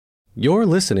You're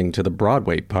listening to the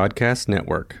Broadway Podcast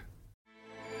Network.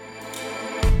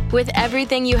 With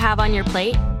everything you have on your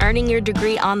plate, earning your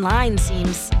degree online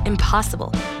seems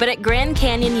impossible. But at Grand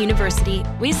Canyon University,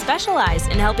 we specialize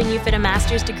in helping you fit a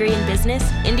master's degree in business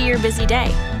into your busy day.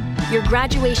 Your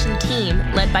graduation team,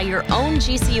 led by your own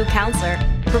GCU counselor,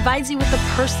 provides you with the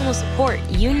personal support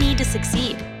you need to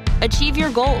succeed. Achieve your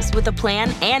goals with a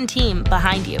plan and team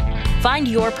behind you. Find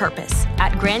your purpose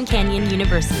at Grand Canyon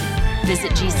University.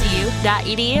 Visit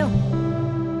gcu.edu.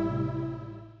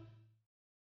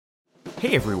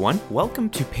 Hey everyone, welcome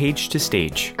to Page to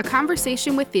Stage, a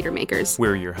conversation with theater makers.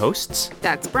 We're your hosts.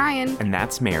 That's Brian. And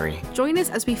that's Mary. Join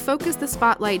us as we focus the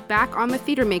spotlight back on the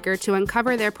theater maker to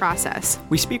uncover their process.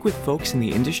 We speak with folks in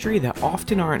the industry that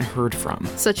often aren't heard from,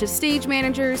 such as stage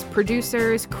managers,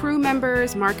 producers, crew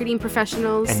members, marketing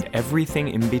professionals, and everything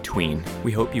in between.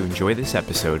 We hope you enjoy this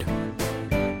episode.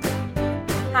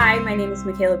 Hi, my name is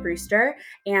Michaela Brewster,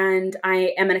 and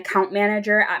I am an account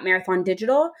manager at Marathon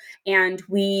Digital, and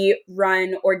we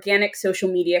run organic social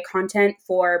media content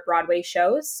for Broadway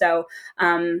shows. So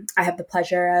I have the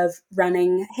pleasure of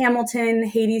running Hamilton,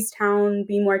 Hadestown,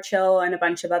 Be More Chill, and a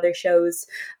bunch of other shows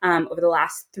over the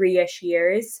last 3-ish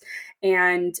years.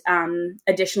 And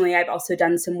additionally, I've also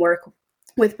done some work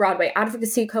with Broadway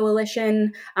Advocacy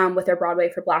Coalition, with their Broadway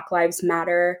for Black Lives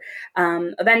Matter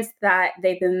events that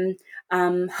they've been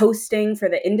hosting for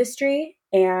the industry.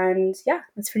 And yeah,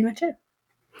 that's pretty much it.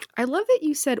 I love that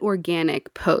you said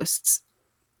organic posts.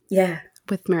 Yeah.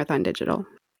 With Marathon Digital.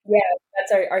 Yeah,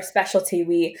 that's our specialty.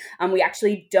 We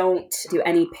actually don't do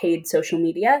any paid social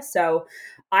media. So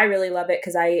I really love it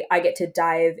because I get to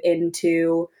dive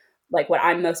into like what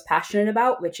I'm most passionate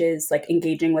about, which is like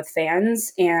engaging with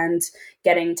fans and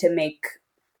getting to make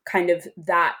kind of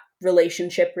that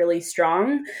relationship really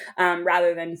strong,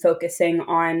 rather than focusing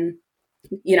on,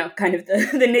 you know, kind of the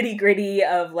nitty gritty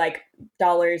of like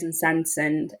dollars and cents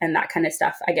and that kind of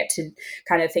stuff. I get to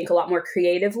kind of think a lot more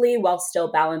creatively while still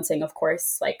balancing, of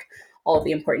course, like all of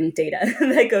the important data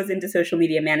that goes into social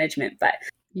media management. But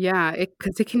yeah,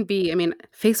 because it can be, I mean,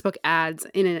 Facebook ads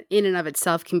in and of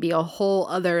itself can be a whole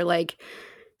other like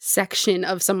section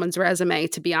of someone's resume,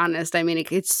 to be honest. I mean,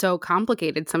 it's so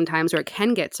complicated sometimes, or it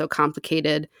can get so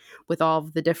complicated with all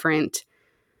of the different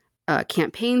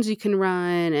campaigns you can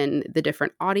run and the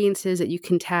different audiences that you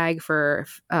can tag for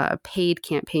paid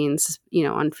campaigns, you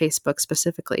know, on Facebook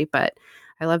specifically. But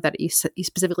I love that you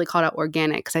specifically called out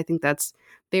organic, because I think that's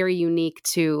very unique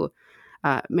to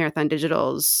Marathon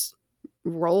Digital's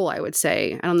role, I would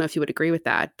say. I don't know if you would agree with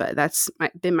that, but that's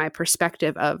been my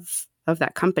perspective of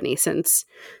that company since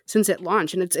it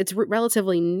launched. And it's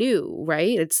relatively new,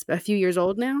 right? It's a few years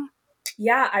old now.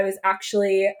 Yeah, I was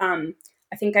actually,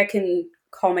 I think I can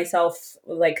call myself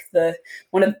like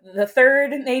one of the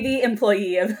third maybe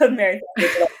employee of Marathon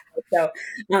Digital. So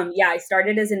yeah, I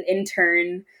started as an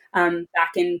intern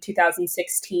back in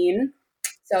 2016.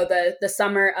 So the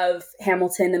summer of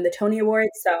Hamilton and the Tony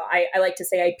Awards. So I like to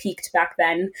say I peaked back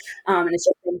then, and it's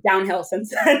just been downhill since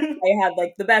then. I had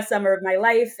like the best summer of my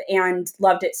life and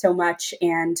loved it so much,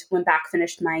 and went back,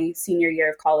 finished my senior year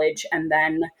of college, and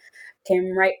then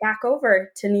came right back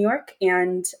over to New York,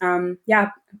 and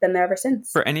yeah, I've been there ever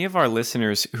since. For any of our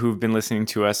listeners who've been listening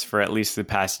to us for at least the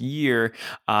past year,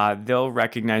 they'll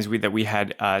recognize that we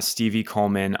had Stevie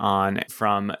Coleman on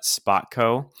from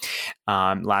Spotco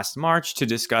last March to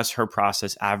discuss her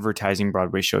process advertising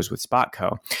Broadway shows with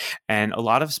Spotco. And a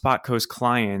lot of Spotco's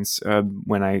clients,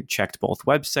 when I checked both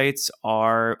websites,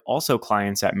 are also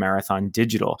clients at Marathon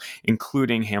Digital,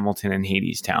 including Hamilton and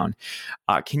Hadestown.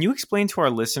 Can you explain to our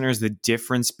listeners the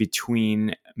difference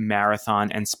between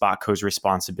Marathon and Spotco's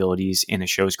responsibilities in a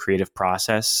show's creative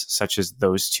process, such as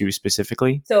those two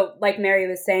specifically? So like Mary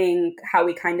was saying, how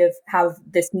we kind of have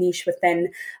this niche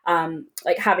within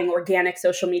like having organic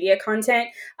social media content.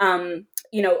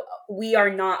 You know, we are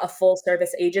not a full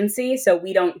service agency, so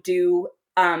we don't do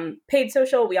paid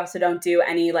social. We also don't do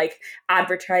any like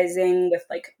advertising with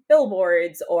like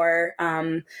billboards or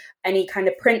any kind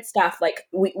of print stuff. Like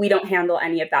we don't handle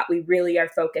any of that. We really are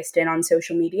focused in on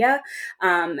social media.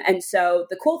 And so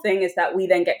the cool thing is that we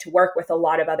then get to work with a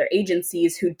lot of other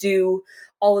agencies who do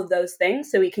all of those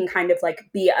things. So we can kind of like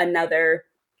be another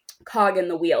cog in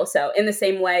the wheel. So in the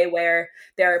same way where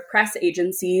there are press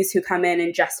agencies who come in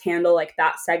and just handle like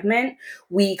that segment,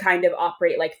 we kind of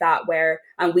operate like that, where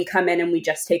we come in and we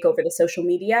just take over the social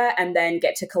media and then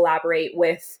get to collaborate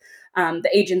with the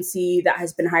agency that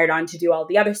has been hired on to do all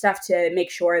the other stuff to make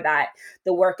sure that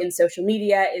the work in social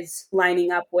media is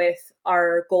lining up with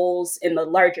our goals in the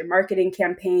larger marketing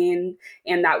campaign,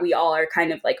 and that we all are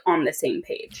kind of like on the same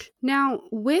page. Now,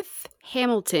 with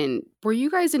Hamilton, were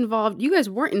you guys involved? You guys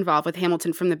weren't involved with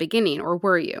Hamilton from the beginning, or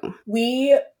were you?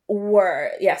 We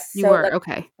were, yes. You were,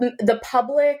 okay. The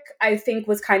public, I think,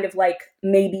 was kind of like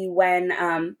maybe when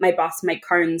my boss, Mike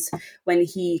Carnes, when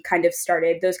he kind of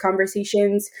started those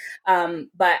conversations.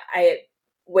 But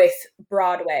with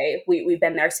Broadway, we've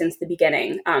been there since the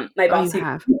beginning. My boss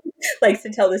likes to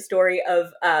tell the story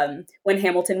of when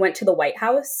Hamilton went to the White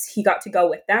House, he got to go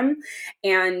with them.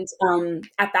 And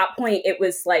at that point, it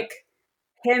was like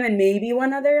him and maybe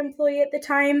one other employee at the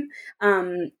time.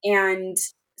 And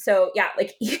so, yeah,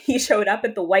 like he showed up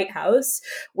at the White House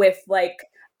with like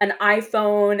an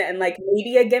iPhone and like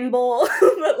maybe a gimbal,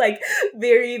 but like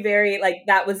very, very, like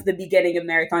that was the beginning of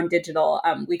Marathon Digital.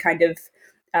 We kind of,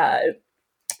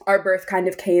 our birth kind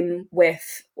of came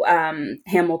with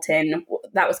Hamilton.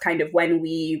 That was kind of when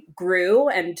we grew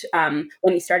and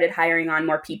when he started hiring on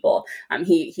more people.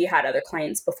 He had other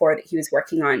clients before that he was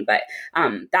working on, but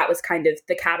that was kind of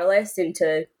the catalyst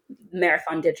into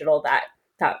Marathon Digital that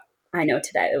I know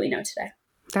today, that we know today.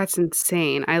 That's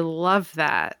insane. I love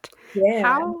that. Yeah.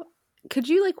 How could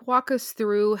you like walk us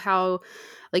through how,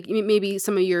 like maybe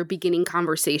some of your beginning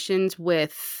conversations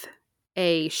with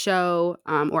a show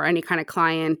or any kind of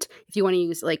client, if you want to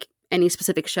use like any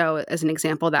specific show as an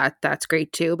example, that's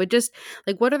great too. But just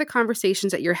like, what are the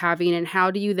conversations that you're having, and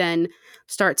how do you then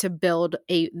start to build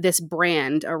this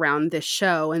brand around this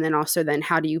show? And then also then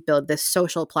how do you build this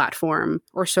social platform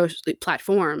or social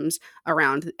platforms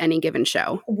around any given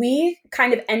show? We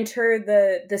kind of enter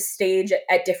the stage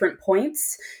at different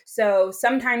points. So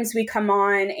sometimes we come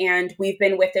on and we've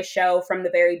been with the show from the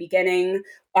very beginning,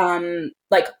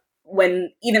 like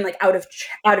when even like out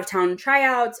of town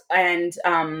tryouts and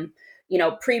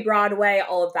pre-Broadway,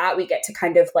 all of that, we get to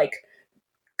kind of like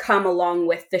come along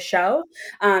with the show.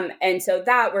 And so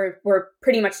that we're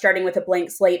pretty much starting with a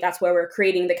blank slate. That's where we're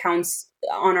creating the counts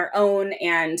on our own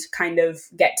and kind of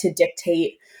get to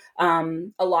dictate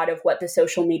a lot of what the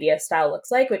social media style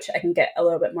looks like, which I can get a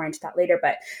little bit more into that later.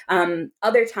 But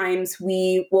other times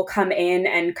we will come in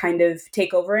and kind of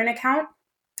take over an account.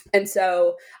 And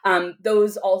so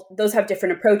those have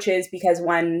different approaches because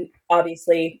one,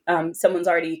 obviously, someone's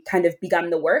already kind of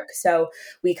begun the work. So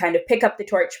we kind of pick up the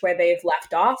torch where they've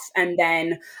left off and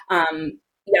then,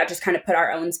 just kind of put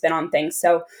our own spin on things.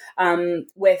 So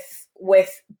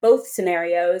with both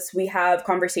scenarios, we have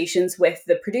conversations with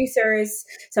the producers,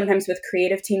 sometimes with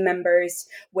creative team members,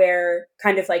 where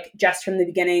kind of like just from the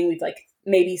beginning, we've like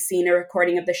maybe seen a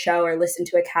recording of the show or listened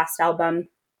to a cast album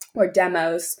or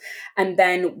demos. And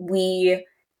then we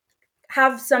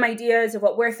have some ideas of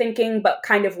what we're thinking, but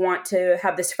kind of want to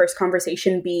have this first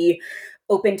conversation be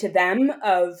open to them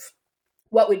of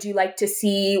what would you like to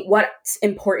see, what's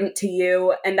important to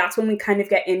you. And that's when we kind of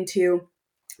get into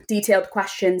detailed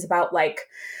questions about like,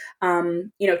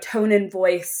 tone and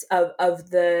voice of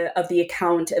the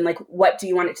account and like, what do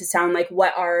you want it to sound like?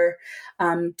 What are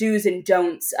do's and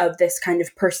don'ts of this kind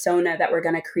of persona that we're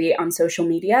going to create on social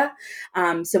media?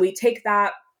 So we take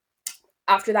that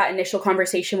after that initial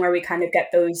conversation where we kind of get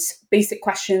those basic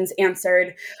questions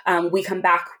answered. We come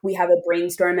back, we have a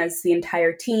brainstorm as the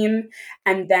entire team.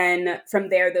 And then from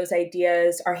there, those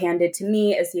ideas are handed to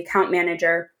me as the account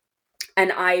manager.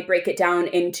 And I break it down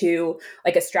into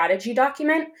like a strategy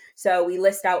document. So we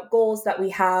list out goals that we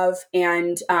have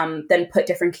and then put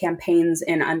different campaigns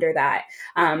in under that.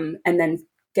 And then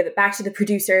give it back to the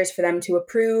producers for them to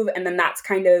approve. And then that's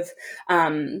kind of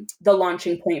the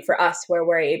launching point for us where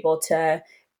we're able to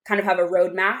kind of have a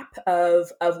roadmap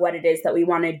of what it is that we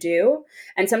want to do.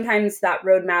 And sometimes that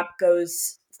roadmap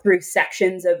goes through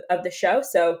sections of the show.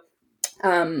 So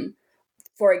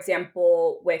for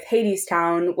example, with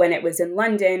Hadestown, when it was in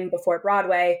London before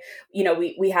Broadway,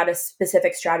 we had a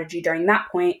specific strategy during that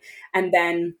point. And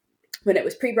then when it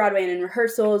was pre-Broadway and in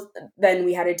rehearsals, then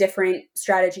we had a different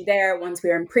strategy there. Once we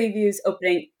were in previews,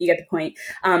 opening, you get the point.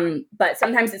 But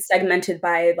sometimes it's segmented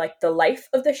by like the life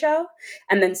of the show.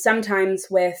 And then sometimes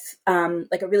with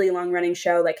like a really long running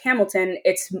show like Hamilton,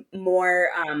 it's more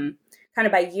kind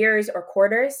of by years or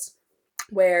quarters,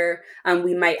 where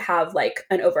we might have like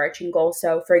an overarching goal.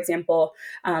 So for example,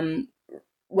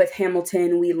 with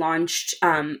Hamilton, we launched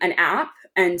an app.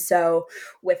 And so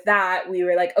with that, we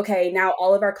were like, okay, now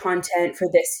all of our content for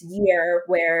this year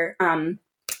where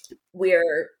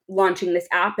we're launching this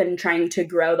app and trying to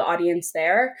grow the audience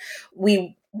there,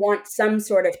 we want some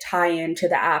sort of tie-in to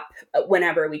the app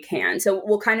whenever we can. So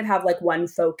we'll kind of have like one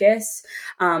focus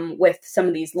with some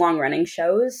of these long-running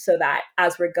shows, so that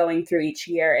as we're going through each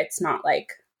year, it's not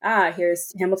like,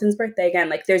 here's Hamilton's birthday again.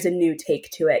 Like there's a new take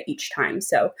to it each time.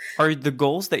 So are the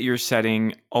goals that you're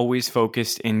setting always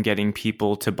focused in getting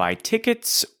people to buy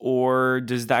tickets, or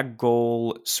does that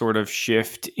goal sort of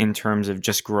shift in terms of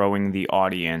just growing the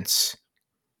audience?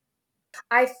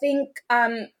 I think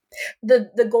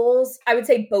the goals, I would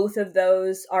say both of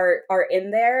those are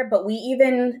in there, but we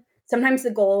even sometimes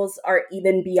the goals are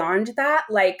even beyond that.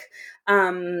 Like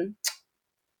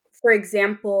for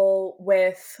example,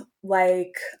 with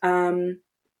like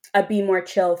a Be More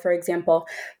Chill, for example,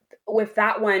 with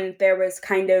that one, there was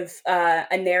kind of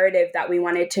a narrative that we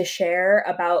wanted to share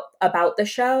about the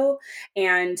show,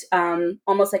 and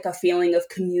almost like a feeling of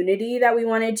community that we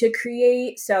wanted to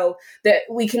create, so that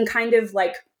we can kind of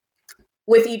like,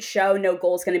 with each show, no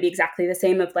goal is going to be exactly the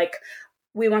same of like,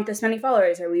 we want this many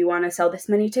followers or we want to sell this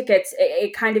many tickets.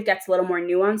 It kind of gets a little more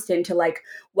nuanced into like,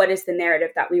 what is the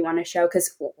narrative that we want to show?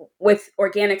 Because with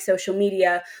organic social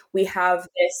media, we have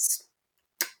this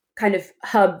kind of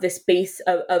hub, this base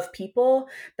of people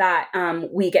that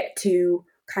we get to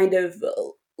kind of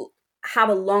have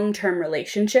a long-term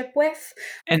relationship with.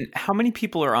 And how many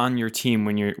people are on your team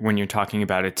when you're talking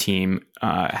about a team?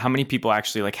 How many people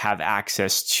actually like have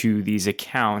access to these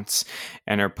accounts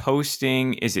and are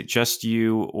posting? Is it just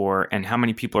you, and how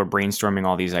many people are brainstorming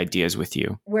all these ideas with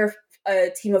you? We're a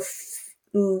team of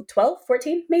 12,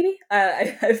 14, maybe.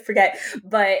 I forget,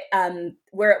 but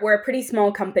we're a pretty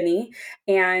small company,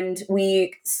 and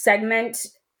we segment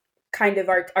kind of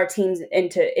our teams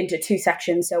into two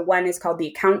sections. So one is called the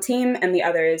account team and the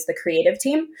other is the creative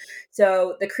team.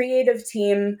 So the creative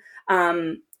team,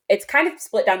 it's kind of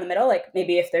split down the middle, like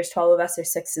maybe if there's 12 of us,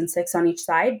 there's 6 and 6 on each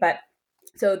side. But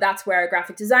so that's where our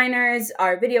graphic designers,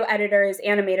 our video editors,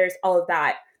 animators, all of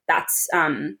that, that's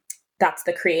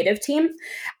the creative team.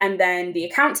 And then the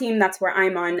account team, that's where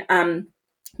I'm on.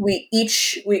 We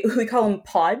call them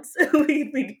pods.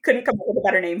 we couldn't come up with a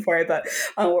better name for it, but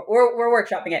we're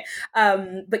workshopping it.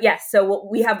 But yes, so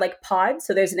we have like pods.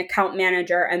 So there's an account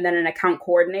manager and then an account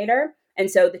coordinator. And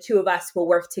so the two of us will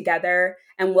work together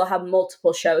and we'll have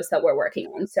multiple shows that we're working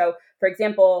on. So for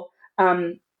example,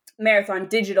 Marathon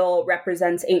Digital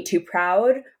represents Ain't Too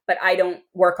Proud, but I don't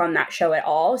work on that show at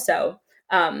all. So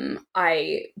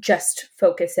I just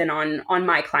focus in on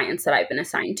my clients that I've been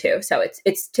assigned to. So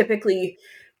it's typically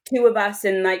two of us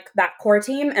in like that core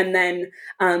team. And then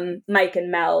Mike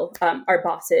and Mel, our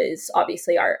bosses,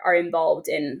 obviously are involved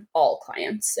in all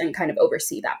clients and kind of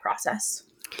oversee that process.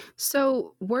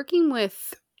 So working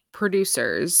with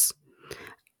producers,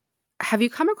 have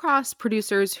you come across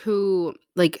producers who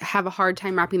like have a hard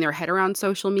time wrapping their head around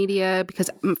social media? Because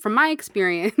from my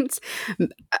experience,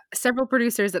 several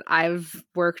producers that I've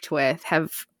worked with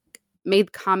have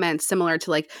made comments similar to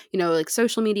like, like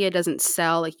social media doesn't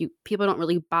sell, like people don't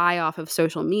really buy off of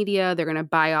social media. They're going to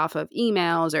buy off of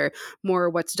emails or more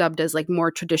what's dubbed as like more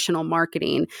traditional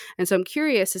marketing. And so I'm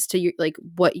curious as to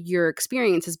what your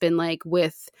experience has been like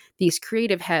with these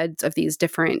creative heads of these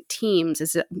different teams.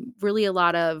 Is it really a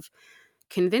lot of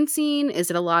convincing?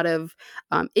 Is it a lot of,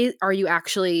 are you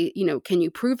actually, can you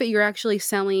prove that you're actually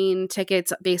selling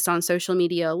tickets based on social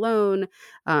media alone?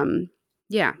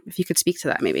 Yeah, if you could speak to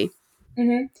that maybe.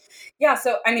 Mm-hmm. Yeah.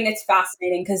 So, I mean, it's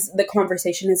fascinating because the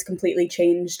conversation has completely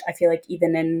changed. I feel like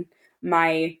even in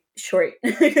my short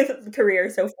career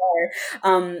so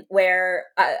far, where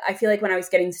I feel like when I was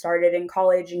getting started in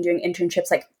college and doing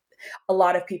internships, like a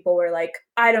lot of people were like,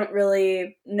 I don't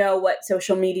really know what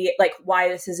social media, like why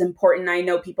this is important. I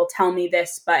know people tell me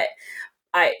this, but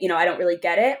I don't really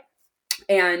get it.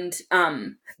 And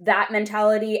that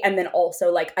mentality. And then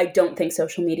also like, I don't think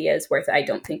social media is worth it. I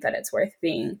don't think that it's worth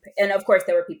being. And of course,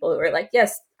 there were people who were like,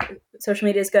 yes, social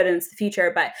media is good and it's the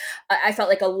future. But I felt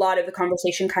like a lot of the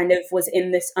conversation kind of was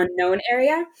in this unknown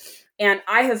area. And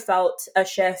I have felt a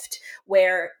shift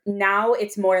where now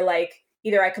it's more like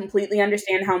either I completely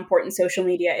understand how important social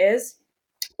media is,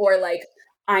 or like,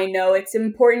 I know it's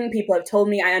important. People have told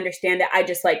me I understand it. I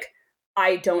just like,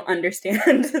 I don't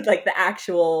understand like the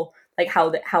actual like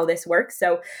how this works.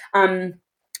 So,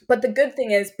 but the good thing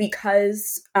is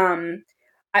because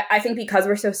I think because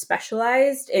we're so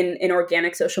specialized in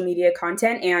organic social media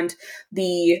content and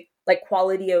the like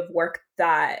quality of work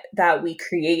that we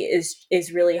create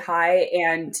is really high,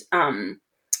 and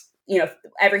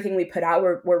everything we put out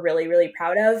we're really, really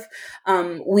proud of.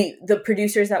 The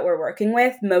producers that we're working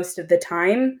with most of the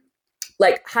time,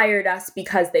 like hired us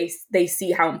because they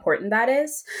see how important that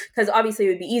is. Because obviously it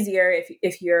would be easier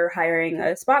if you're hiring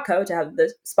a Spotco to have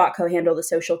the Spotco handle the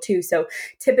social too. So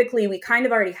typically we kind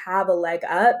of already have a leg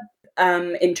up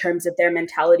in terms of their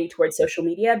mentality towards social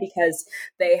media, because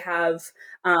they have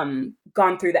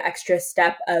gone through the extra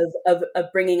step of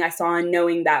bringing us on,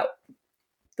 knowing that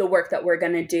the work that we're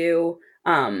going to do,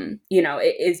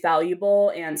 it is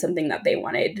valuable and something that they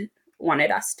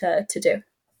wanted us to do.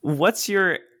 What's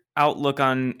your outlook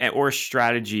on or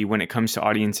strategy when it comes to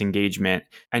audience engagement?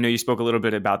 I know you spoke a little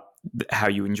bit about how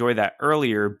you enjoy that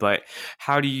earlier, but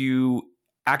how do you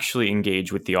actually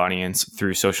engage with the audience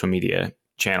through social media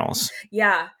channels?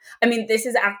 Yeah. I mean, this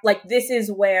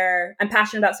is where I'm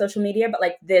passionate about social media, but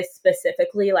like this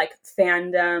specifically, like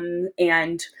fandom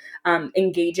and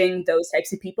engaging those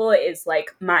types of people is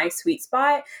like my sweet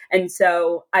spot. And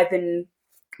so I've been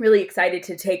really excited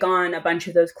to take on a bunch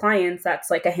of those clients.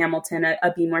 That's like a Hamilton,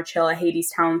 a Be More Chill, a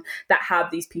Hadestown, that have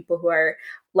these people who are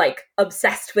like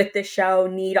obsessed with this show,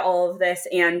 need all of this.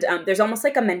 And there's almost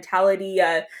like a mentality,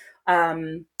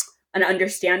 an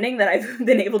understanding that I've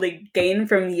been able to gain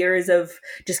from years of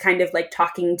just kind of like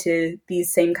talking to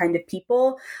these same kind of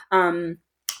people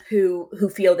who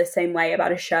feel the same way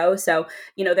about a show. So,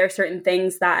 there are certain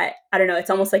things that, I don't know, it's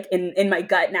almost like in my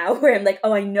gut now where I'm like,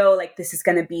 oh, I know like this is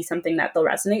going to be something that they'll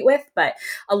resonate with. But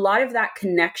a lot of that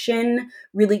connection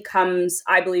really comes,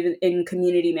 I believe, in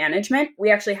community management. We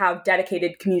actually have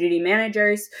dedicated community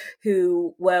managers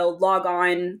who will log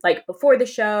on like before the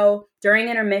show, during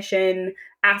intermission,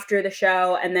 after the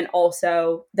show, and then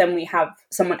we have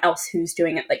someone else who's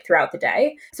doing it like throughout the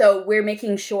day. So we're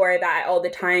making sure that all the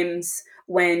times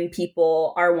when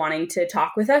people are wanting to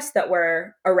talk with us, that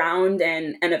we're around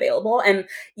and available. And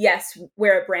yes,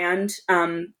 we're a brand,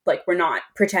 like we're not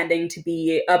pretending to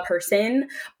be a person,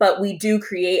 but we do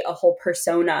create a whole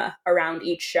persona around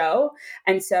each show.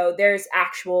 And so there's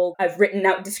I've written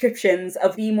out descriptions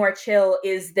of Be More Chill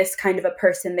is this kind of a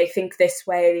person. They think this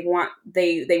way.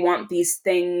 They want these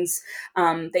things.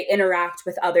 They interact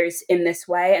with others in this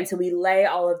way. And so we lay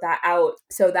all of that out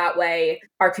so that way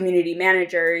our community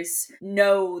managers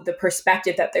know the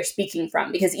perspective that they're speaking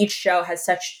from, because each show has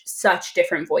such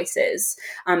different voices.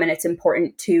 And it's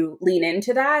important to lean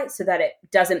into that so that it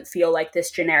doesn't feel like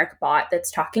this generic bot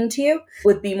that's talking to you.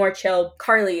 With Be More Chill,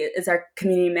 Carly is our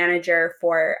community manager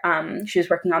for, she was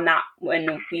working on that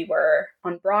when we were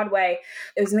on Broadway.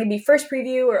 It was maybe first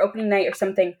preview or opening night or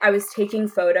something. I was taking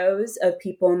photos of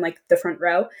people in like the front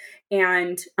row,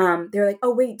 and they're like,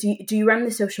 oh wait, do you run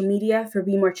the social media for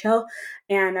Be More Chill?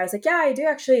 And I was like, yeah, I do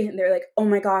actually. And they're like, oh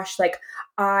my gosh, like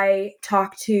I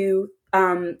talk to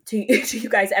you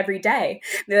guys every day.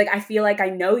 They're like, I feel like I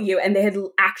know you. And they had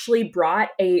actually brought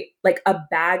a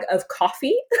bag of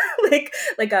coffee,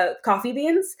 like a coffee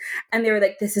beans. And they were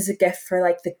like, this is a gift for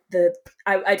like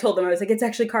I told them, I was like, it's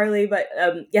actually Carly, but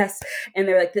yes. And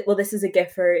they were like, well, this is a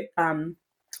gift for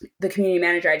the community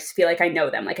manager. I just feel like I know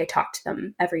them, like I talk to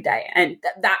them every day. And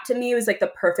that to me was like the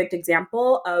perfect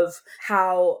example of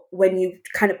how, when you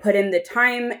kind of put in the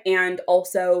time and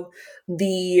also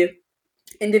the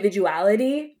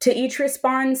individuality to each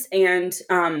response, and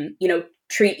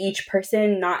treat each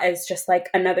person not as just like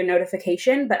another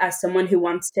notification, but as someone who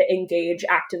wants to engage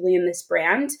actively in this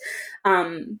brand,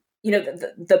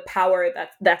 the power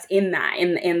that's in that,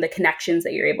 and the connections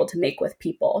that you're able to make with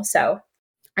people. So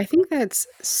I think that's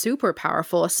super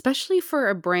powerful, especially for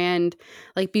a brand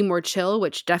like Be More Chill,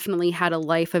 which definitely had a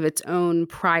life of its own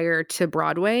prior to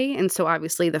Broadway. And so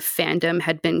obviously the fandom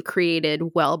had been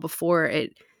created well before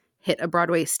it hit a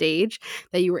Broadway stage,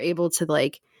 that you were able to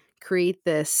like create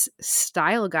this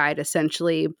style guide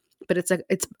essentially, but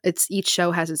it's each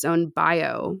show has its own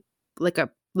bio, like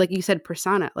you said,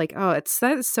 persona. Like, oh,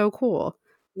 that is so cool.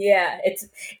 Yeah, it's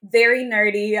very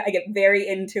nerdy. I get very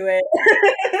into it.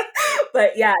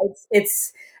 But yeah,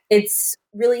 it's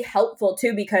really helpful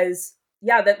too, because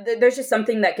there's just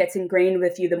something that gets ingrained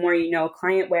with you the more you know a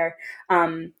client, where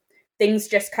things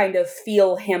just kind of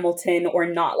feel Hamilton or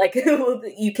not. Like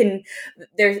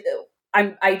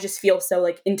I just feel so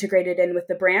like integrated in with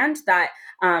the brand that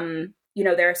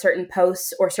there are certain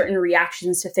posts or certain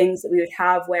reactions to things that we would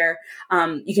have where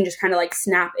you can just kind of like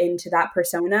snap into that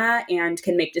persona and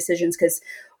can make decisions, because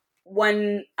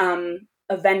one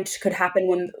event could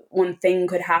happen, one thing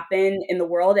could happen in the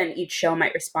world, and each show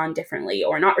might respond differently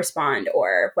or not respond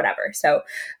or whatever. So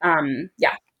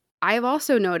yeah. I've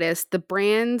also noticed the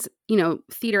brands,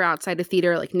 theater outside of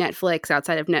theater, like Netflix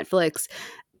outside of Netflix,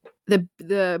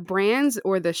 the brands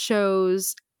or the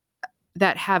shows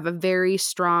that have a very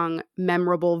strong,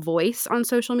 memorable voice on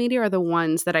social media are the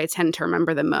ones that I tend to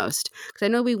remember the most. Because I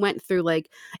know we went through like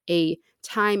a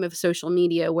time of social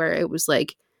media where it was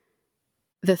like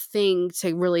the thing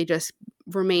to really just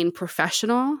remain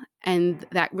professional, and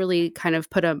that really kind of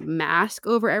put a mask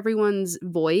over everyone's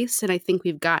voice. And I think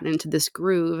we've gotten into this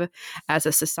groove as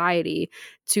a society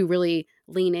to really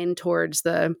lean in towards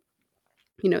the,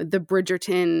 the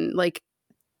Bridgerton like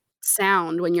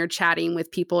sound when you're chatting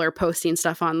with people or posting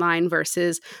stuff online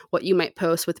versus what you might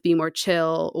post with Be More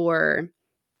Chill or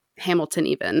Hamilton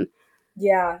even.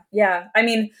 Yeah. I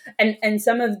mean, and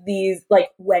some of these, like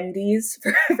Wendy's,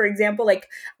 for example, like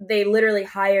they literally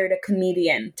hired a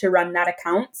comedian to run that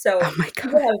account. So oh my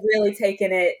God, people have really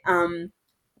taken it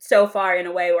so far in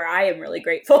a way where I am really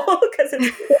grateful because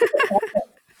it's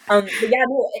but yeah,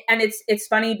 no, and it's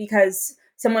funny because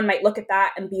someone might look at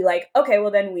that and be like, okay,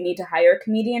 well then we need to hire a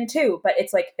comedian too. But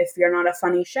it's like, if you're not a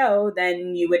funny show,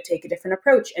 then you would take a different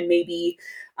approach, and maybe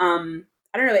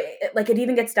I don't know, it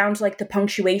even gets down to like the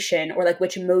punctuation or like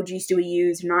which emojis do we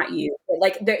use or not use.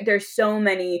 Like there's so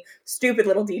many stupid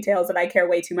little details that I care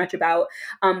way too much about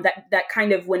that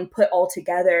kind of, when put all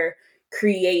together,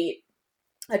 create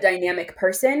a dynamic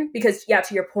person. Because yeah,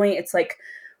 to your point, it's like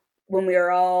when we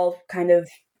are all kind of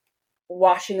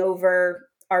washing over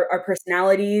our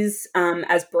personalities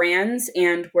as brands,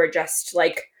 and we're just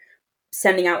like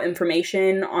sending out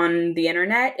information on the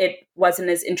internet, it wasn't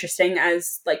as interesting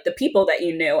as like the people that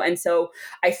you knew. And so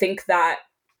I think that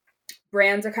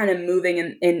brands are kind of moving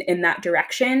in that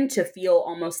direction to feel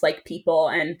almost like people.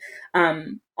 And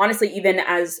honestly, even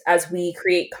as we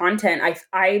create content,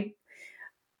 I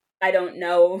don't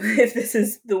know if this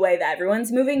is the way that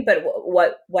everyone's moving, but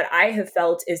what I have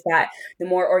felt is that the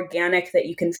more organic that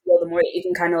you can feel, the more that you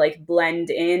can kind of like blend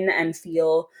in and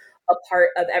feel a part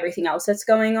of everything else that's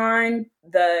going on,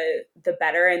 the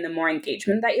better and the more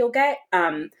engagement that you'll get.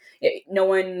 No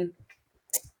one,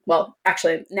 well,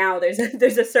 actually now there's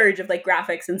a surge of like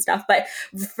graphics and stuff, but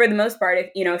for the most part,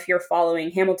 if you're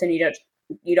following Hamilton,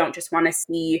 you don't just want to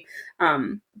see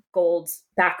gold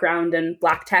background and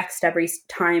black text every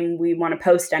time we want to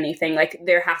post anything. Like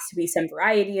there has to be some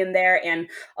variety in there. And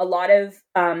a lot of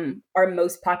our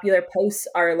most popular posts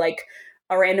are like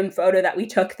a random photo that we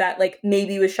took that like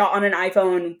maybe was shot on an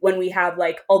iPhone, when we have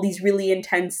like all these really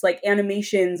intense like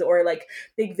animations or like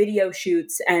big video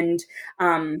shoots. And,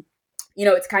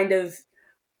 it's kind of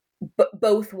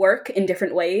both work in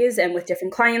different ways and with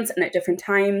different clients and at different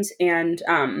times. And,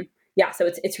 so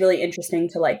it's really interesting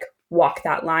to like walk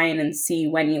that line and see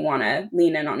when you want to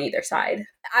lean in on either side.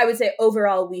 I would say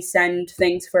overall, we send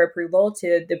things for approval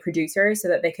to the producers so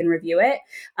that they can review it.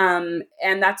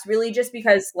 And that's really just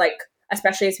because, like,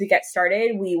 especially as we get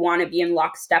started, we want to be in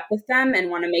lockstep with them and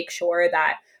want to make sure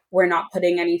that we're not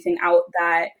putting anything out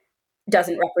that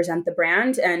doesn't represent the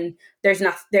brand. And there's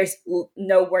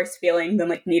no worse feeling than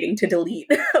like needing to delete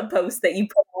a post that you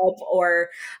put up, or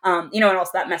and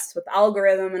also that messes with the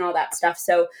algorithm and all that stuff.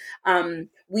 So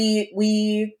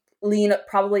we lean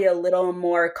probably a little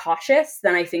more cautious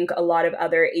than I think a lot of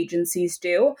other agencies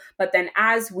do. But then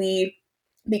as we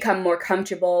become more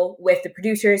comfortable with the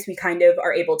producers, we kind of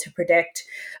are able to predict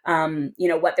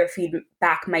what their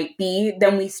feedback might be.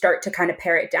 Then we start to kind of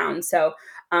pare it down. So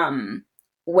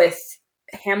with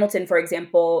Hamilton, for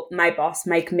example, my boss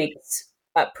Mike makes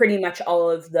pretty much all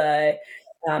of the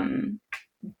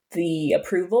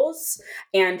approvals,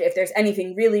 and if there's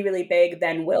anything really, really big,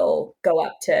 then we'll go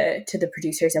up to the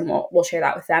producers and we'll share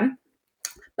that with them.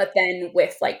 But then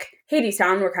with like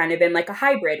Hadestown, we're kind of in like a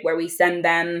hybrid where we send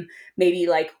them maybe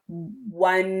like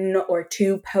 1 or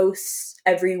 2 posts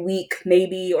every week,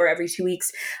 maybe, or every 2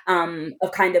 weeks,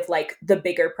 of kind of like the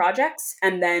bigger projects.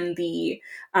 And then the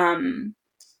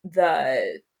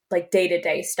like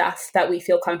day-to-day stuff that we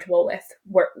feel comfortable with,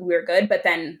 we're good. But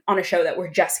then on a show that we're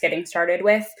just getting started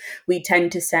with, we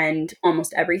tend to send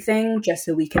almost everything just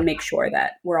so we can make sure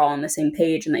that we're all on the same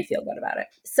page and they feel good about it.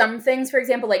 Some things, for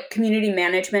example, like community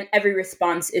management, every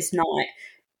response is not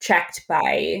checked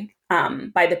by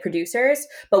the producers,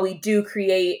 but we do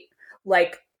create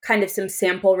like kind of some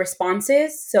sample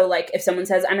responses. So like if someone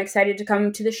says, I'm excited to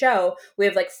come to the show, we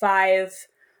have like 5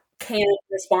 canned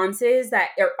responses that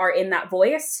are in that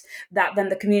voice that then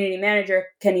the community manager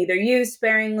can either use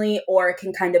sparingly or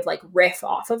can kind of like riff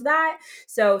off of that.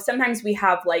 So sometimes we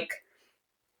have like,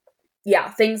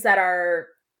 things that are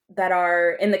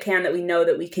in the can that we know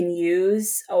that we can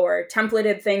use, or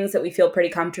templated things that we feel pretty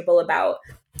comfortable about.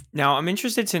 Now, I'm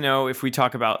interested to know if we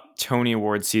talk about Tony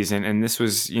Award season, and this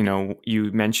was,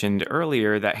 you mentioned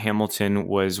earlier that Hamilton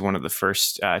was one of the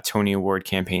first Tony Award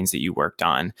campaigns that you worked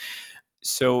on.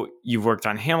 So you've worked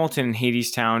on Hamilton and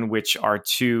Hadestown, which are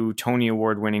two Tony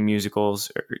Award-winning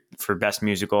musicals for Best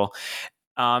Musical.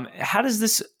 How does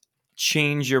this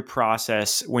change your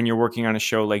process when you're working on a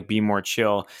show like Be More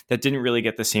Chill that didn't really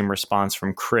get the same response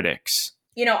from critics?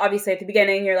 Obviously at the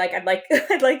beginning you're like, I'd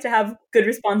like to have good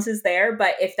responses there,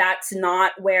 but if that's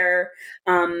not where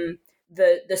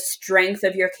the strength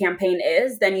of your campaign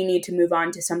is, then you need to move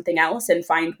on to something else and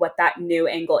find what that new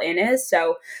angle in is.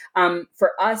 So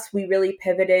for us, we really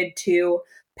pivoted to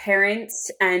parents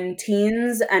and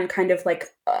teens and kind of like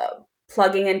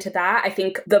plugging into that. I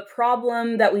think the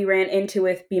problem that we ran into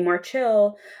with Be More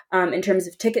Chill in terms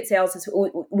of ticket sales is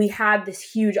we had this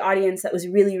huge audience that was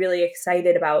really, really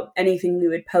excited about anything we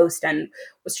would post and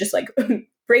was just like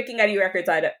breaking any records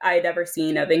I'd ever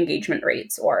seen of engagement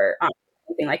rates or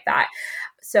anything like that.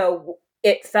 So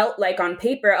it felt like on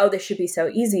paper, oh, this should be so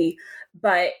easy.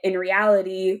 But in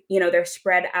reality, they're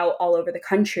spread out all over the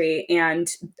country and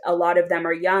a lot of them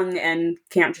are young and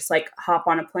can't just like hop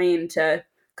on a plane to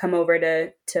come over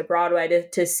to Broadway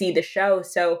to see the show.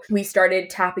 So we started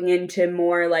tapping into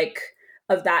more like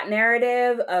of that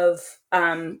narrative of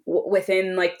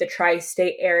within like the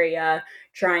tri-state area,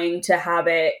 trying to have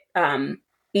it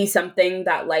be something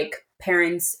that like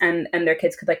parents and their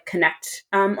kids could like connect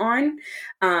on.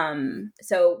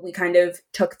 So we kind of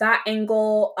took that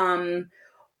angle,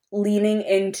 leaning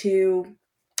into,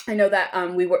 I know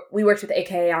that we worked with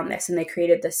AKA on this and they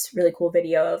created this really cool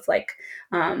video of like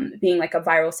being like a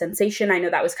viral sensation. I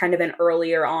know that was kind of an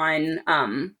earlier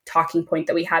on talking point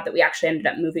that we had that we actually ended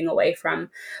up moving away from.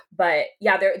 But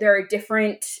yeah, there are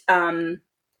different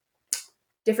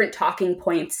talking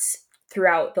points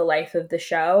throughout the life of the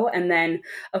show. And then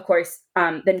of course,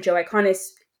 then Joe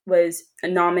Iconis was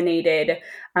nominated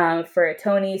for a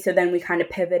Tony. So then we kind of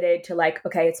pivoted to like,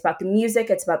 okay, it's about the music.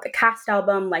 It's about the cast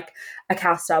album, like a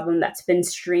cast album that's been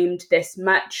streamed this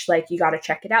much, like you got to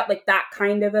check it out, like that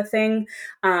kind of a thing.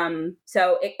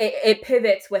 So it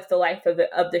pivots with the life of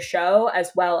the show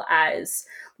as well as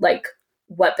like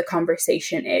what the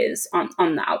conversation is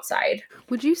on the outside.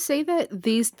 Would you say that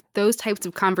those types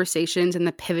of conversations and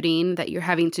the pivoting that you're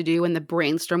having to do and the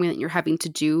brainstorming that you're having to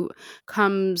do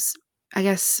comes, I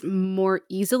guess, more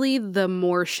easily the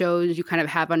more shows you kind of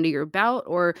have under your belt?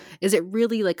 Or is it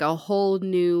really like a whole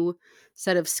new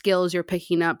set of skills you're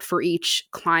picking up for each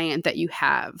client that you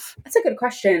have? That's a good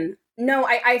question. No,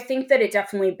 I think that it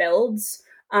definitely builds.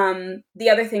 The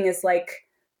other thing is like,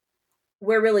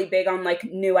 we're really big on like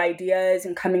new ideas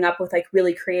and coming up with like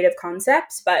really creative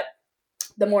concepts. But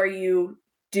the more you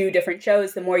do different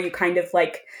shows, the more you kind of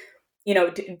like,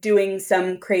 doing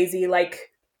some crazy,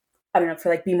 like, I don't know, for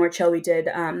like Be More Chill, we did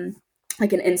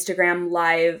like an Instagram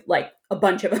live, like a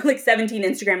bunch of like 17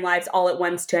 Instagram lives all at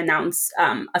once to announce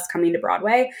us coming to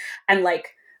Broadway. And like,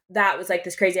 that was like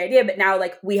this crazy idea. But now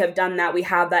like we have done that. We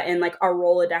have that in like our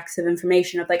Rolodex of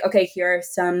information of like, okay, here are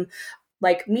some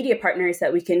like media partners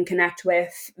that we can connect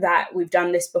with that we've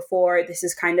done this before. This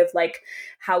is kind of like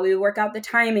how we work out the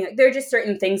timing. Like, there are just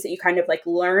certain things that you kind of like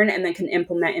learn and then can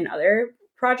implement in other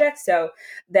projects. So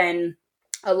then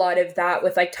a lot of that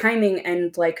with like timing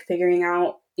and like figuring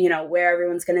out, where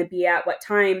everyone's going to be at what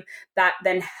time, that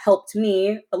then helped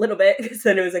me a little bit because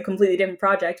then it was a completely different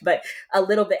project, but a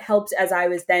little bit helped as I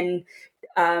was then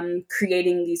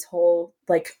creating these whole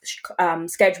like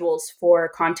schedules for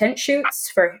content shoots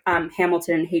for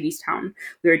Hamilton and Hadestown.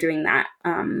 We were doing that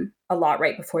a lot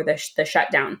right before the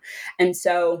shutdown. And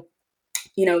so,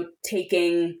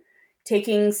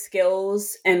 taking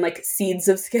skills and like seeds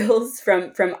of skills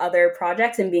from other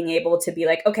projects and being able to be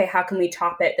like, okay, how can we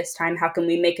top it this time? How can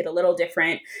we make it a little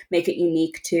different, make it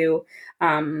unique to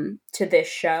this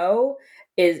show?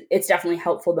 It's definitely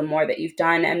helpful the more that you've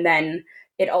done. And then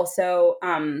it also,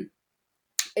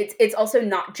 it's also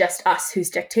not just us who's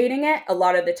dictating it. A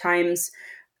lot of the times,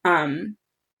 the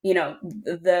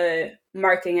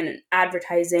marketing and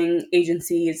advertising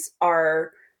agencies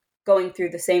are going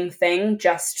through the same thing,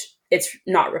 just it's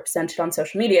not represented on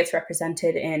social media. It's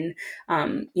represented in,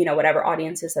 whatever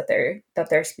audiences that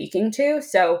they're speaking to.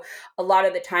 So a lot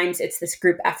of the times it's this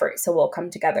group effort. So we'll come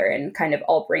together and kind of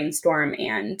all brainstorm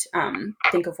and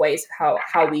think of ways of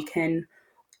how we can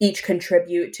each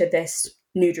contribute to this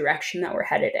new direction that we're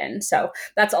headed in. So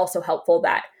that's also helpful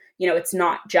that, it's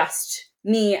not just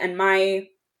me and my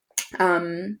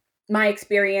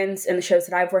experience in the shows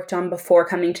that I've worked on before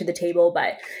coming to the table,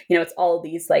 but, it's all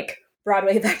these like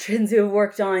Broadway veterans who have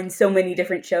worked on so many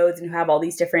different shows and who have all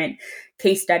these different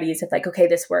case studies of like, okay,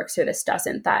 this works or this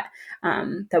doesn't, that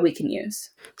we can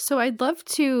use. So I'd love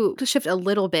to shift a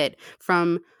little bit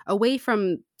away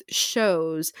from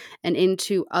shows and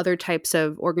into other types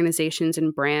of organizations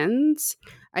and brands.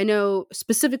 I know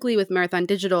specifically with Marathon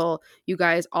Digital, you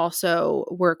guys also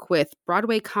work with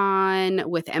BroadwayCon,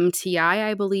 with MTI,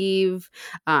 I believe,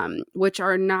 which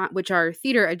are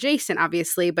theater adjacent,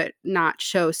 obviously, but not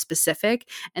show specific.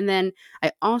 And then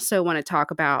I also want to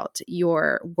talk about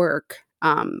your work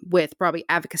with Broadway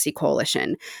Advocacy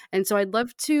Coalition. And so I'd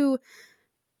love to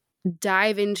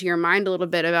dive into your mind a little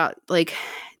bit about, like,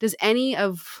 does any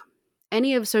of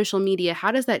social media,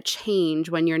 how does that change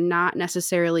when you're not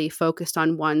necessarily focused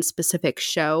on one specific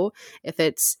show? If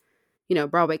it's,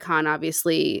 BroadwayCon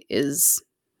obviously is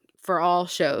for all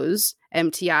shows.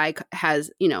 MTI has,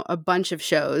 a bunch of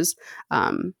shows.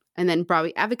 And then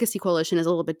Broadway Advocacy Coalition is a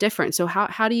little bit different. So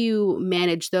how do you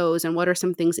manage those, and what are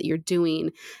some things that you're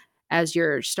doing as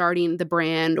you're starting the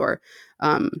brand or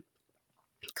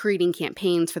creating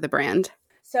campaigns for the brand?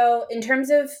 So in terms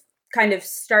of kind of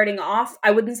starting off,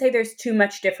 I wouldn't say there's too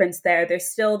much difference there. There's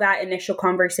still that initial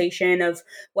conversation of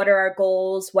what are our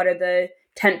goals, what are the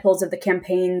tent poles of the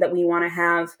campaign that we want to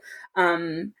have.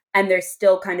 And there's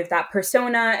still kind of that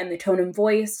persona and the tone and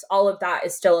voice. All of that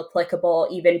is still applicable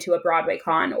even to a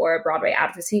BroadwayCon or a Broadway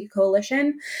Advocacy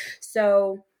Coalition.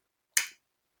 So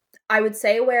I would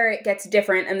say where it gets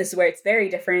different, and this is where it's very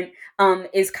different,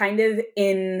 is kind of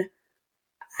in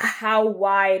how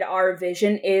wide our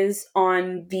vision is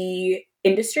on the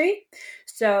industry.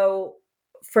 So,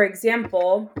 for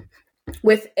example,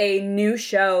 with a new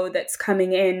show that's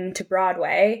coming in to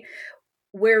Broadway,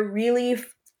 we're really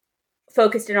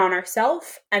focused in on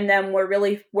ourselves, and then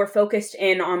we're focused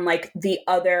in on like the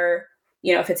other,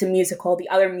 if it's a musical, the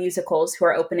other musicals who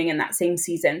are opening in that same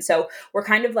season. So we're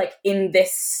kind of like in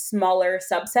this smaller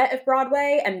subset of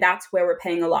Broadway, and that's where we're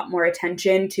paying a lot more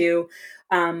attention to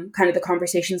kind of the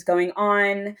conversations going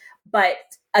on. But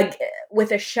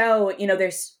with a show,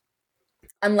 there's,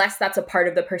 unless that's a part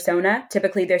of the persona,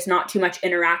 typically there's not too much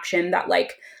interaction that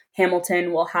like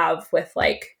Hamilton will have with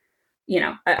like,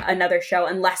 another show,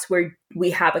 unless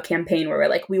we have a campaign where we're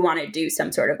like, we want to do some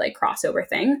sort of like crossover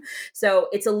thing. So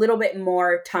it's a little bit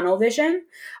more tunnel vision.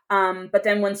 But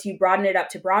then once you broaden it up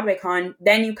to BroadwayCon,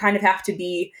 then you kind of have to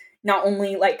be not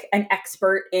only like an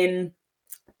expert in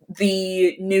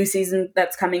the new season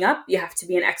that's coming up, you have to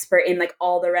be an expert in like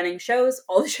all the running shows,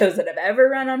 all the shows that have ever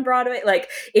run on Broadway. Like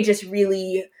it just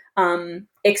really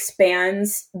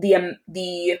expands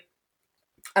the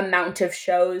amount of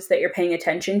shows that you're paying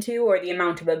attention to, or the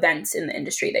amount of events in the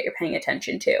industry that you're paying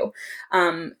attention to.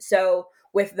 So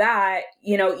with that,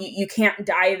 you can't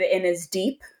dive in as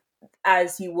deep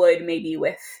as you would maybe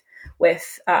with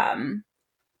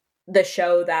the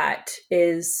show that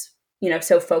is,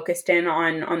 so focused in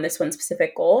on this one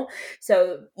specific goal.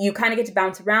 So you kind of get to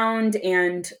bounce around,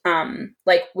 and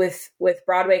like with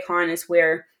BroadwayCon is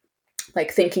where,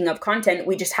 like, thinking of content,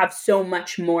 we just have so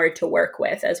much more to work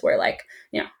with, as we're like,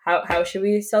 how should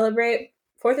we celebrate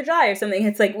 4th of July or something?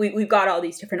 It's like we've got all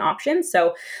these different options.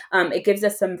 So it gives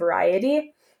us some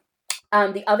variety.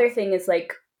 The other thing is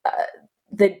like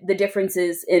the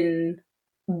differences in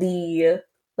the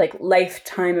like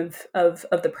lifetime of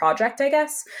the project, I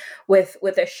guess.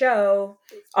 With a show,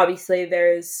 obviously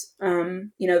there's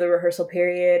the rehearsal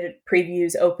period,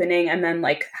 previews, opening, and then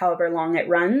like however long it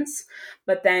runs.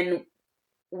 But then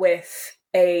with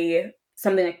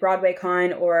something like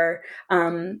BroadwayCon or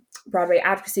Broadway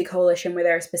Advocacy Coalition, where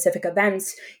there are specific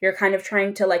events, you're kind of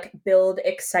trying to like build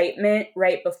excitement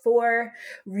right before,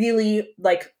 really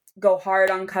like go hard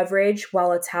on coverage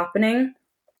while it's happening.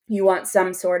 You want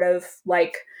some sort of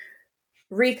like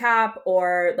recap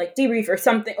or like debrief or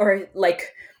something, or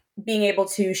like being able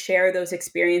to share those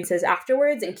experiences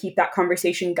afterwards and keep that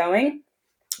conversation going.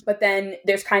 But then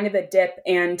there's kind of a dip,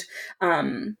 and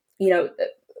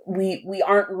we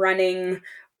aren't running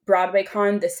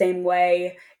BroadwayCon the same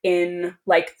way in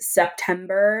like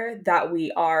September that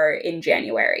we are in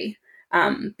January,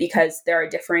 because there are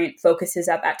different focuses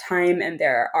at that time, and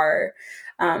there are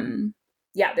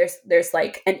there's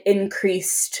like an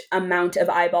increased amount of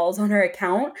eyeballs on our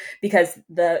account because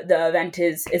the event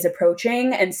is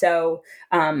approaching. And so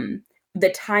the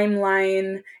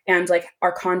timeline and like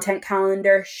our content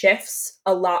calendar shifts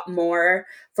a lot more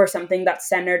for something that's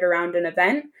centered around an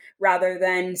event rather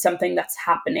than something that's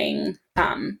happening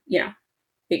 8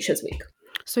 shows a week.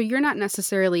 So you're not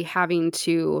necessarily having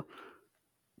to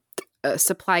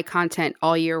supply content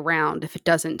all year round if it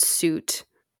doesn't suit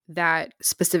that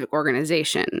specific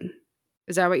organization.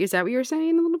 Is that what you're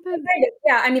saying a little bit?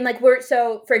 Yeah. I mean, like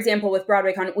so for example, with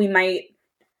BroadwayCon, we might,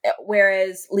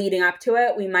 whereas leading up to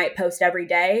it, we might post every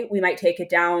day. We might take it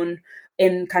down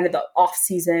in kind of the off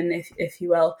season, if you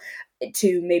will,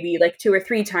 to maybe like 2 or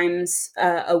 3 times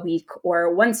a week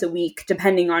or once a week,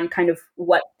 depending on kind of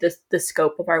what the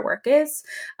scope of our work is.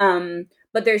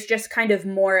 But there's just kind of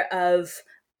more of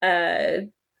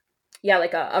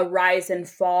like a rise and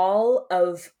fall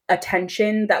of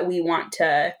attention that we want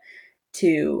to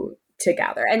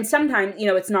gather. And sometimes,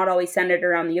 it's not always centered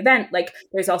around the event. Like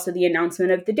there's also the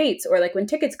announcement of the dates, or like when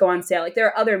tickets go on sale. Like there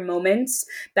are other moments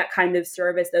that kind of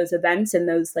serve as those events and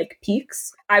those like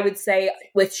peaks. I would say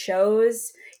with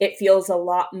shows, it feels a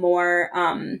lot more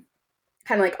kind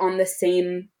of like on the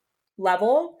same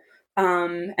level.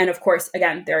 And of course,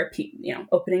 again, there are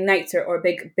opening nights or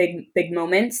big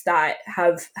moments that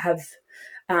have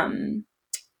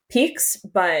peaks,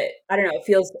 but I don't know, it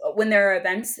feels, when there are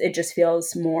events, it just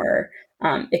feels more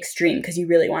extreme because you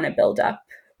really want to build up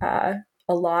a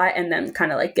lot and then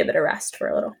kind of like give it a rest for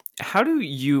a little. How do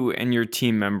you and your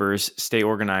team members stay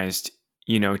organized,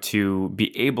 to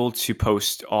be able to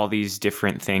post all these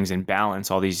different things and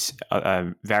balance all these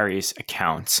various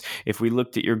accounts? If we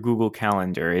looked at your Google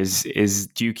Calendar,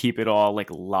 do you keep it all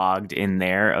like logged in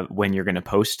there when you're going to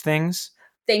post things?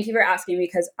 Thank you for asking,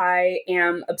 because I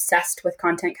am obsessed with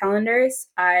content calendars.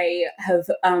 I have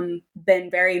been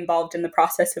very involved in the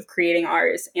process of creating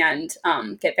ours and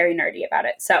get very nerdy about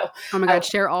it. So, oh my God,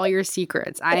 share all your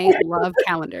secrets. I love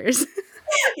calendars.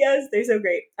 Yes, they're so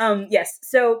great. Yes,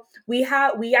 so we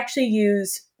actually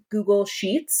use Google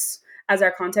Sheets as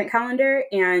our content calendar,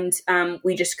 and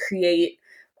we just create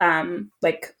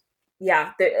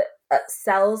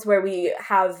cells where we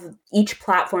have each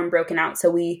platform broken out. So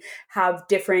we have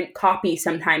different copy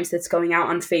sometimes that's going out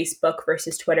on Facebook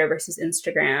versus Twitter versus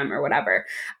Instagram or whatever.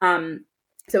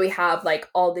 So we have like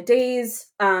all the days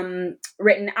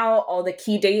written out, all the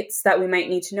key dates that we might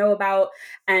need to know about.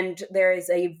 And there is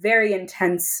a very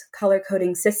intense color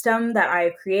coding system that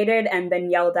I've created and been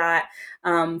yelled at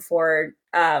for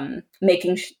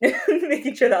making sure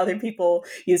that other people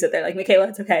use it. They're like, Michaela,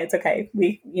 it's okay.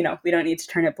 We don't need to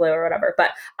turn it blue or whatever.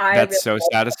 But that's so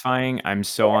satisfying. I'm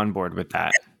so on board with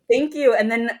that. Thank you. And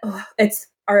then it's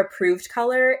our approved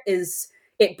color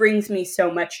it brings me so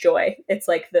much joy. It's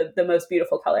like the most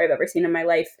beautiful color I've ever seen in my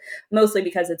life, mostly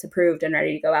because it's approved and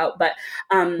ready to go out. But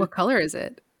what color is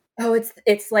it? Oh, it's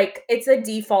a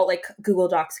default like Google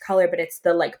Docs color, but it's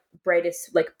the like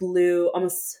brightest like blue,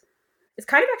 almost. It's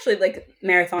kind of actually like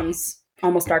Marathon's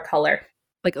almost dark color.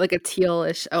 Like a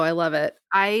tealish. Oh, I love it.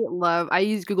 I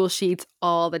use Google Sheets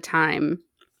all the time.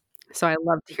 So I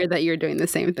love to hear that you're doing the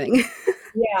same thing.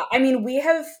 Yeah. I mean,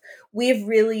 we've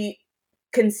really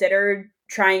considered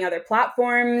trying other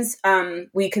platforms.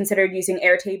 We considered using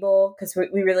Airtable because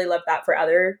we really love that for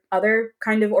other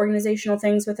kind of organizational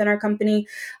things within our company.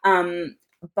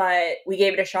 But we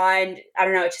gave it a shot, and I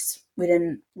don't know, we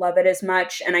didn't love it as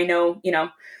much. And I know,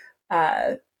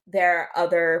 there are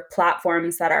other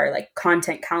platforms that are like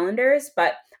content calendars,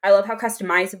 but I love how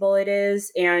customizable it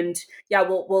is. And yeah,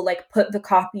 we'll like put the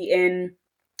copy in,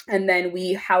 and then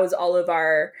we house all of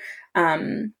our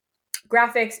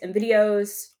graphics and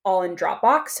videos all in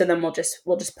Dropbox. So then we'll just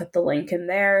put the link in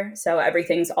there. So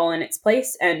everything's all in its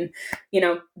place. And,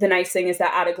 the nice thing is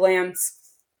that at a glance,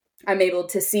 I'm able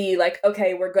to see like,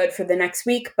 okay, we're good for the next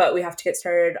week, but we have to get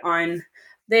started on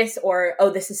this, or, oh,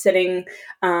 this is sitting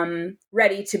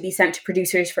ready to be sent to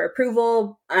producers for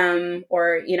approval.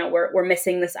 Or, we're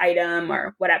missing this item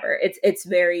or whatever. It's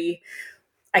very,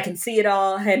 I can see it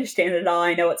all. I understand it all.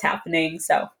 I know what's happening.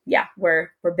 So yeah,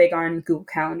 we're big on Google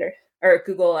Calendar. Or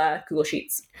Google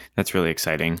Sheets. That's really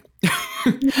exciting.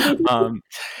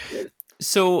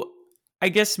 So I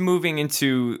guess moving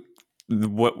into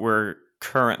what we're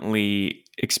currently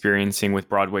experiencing with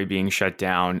Broadway being shut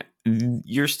down,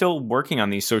 you're still working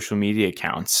on these social media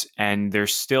accounts, and they're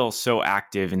still so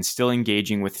active and still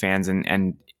engaging with fans.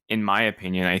 And in my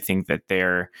opinion, I think that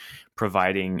they're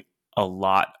providing a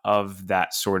lot of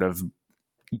that sort of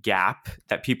gap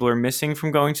that people are missing from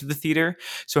going to the theater.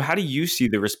 So how do you see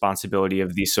the responsibility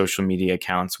of these social media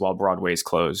accounts while Broadway is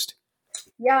closed?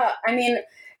 Yeah, I mean,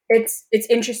 it's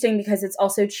interesting because it's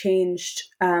also changed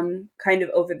kind of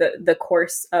over the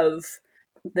course of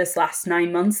this last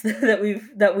 9 months that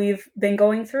we've been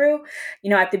going through.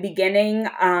 At the beginning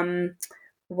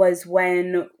was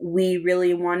when we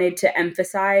really wanted to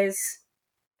emphasize,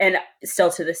 and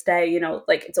still to this day,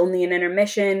 like it's only an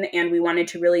intermission, and we wanted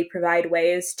to really provide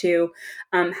ways to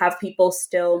have people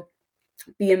still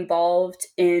be involved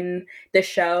in the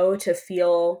show, to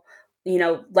feel,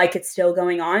 like it's still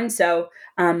going on. So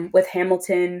with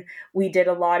Hamilton, we did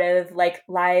a lot of like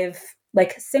live,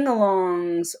 like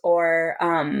sing-alongs, or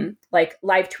like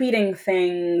live tweeting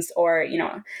things, or,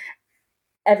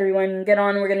 everyone get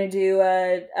on, we're going to do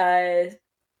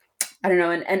I don't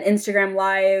know, an Instagram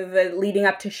live leading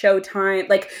up to showtime,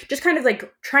 like just kind of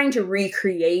like trying to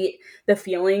recreate the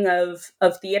feeling of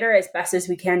theater as best as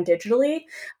we can digitally.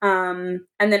 And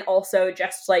then also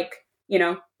just like, you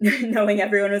know, knowing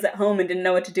everyone was at home and didn't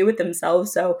know what to do with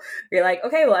themselves. So you're like,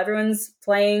 okay, well, everyone's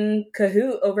playing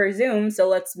Kahoot over Zoom, so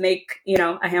let's make, you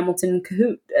know, a Hamilton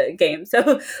Kahoot game.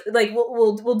 So like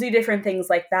we'll do different things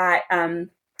like that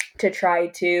to try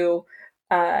to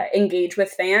engage with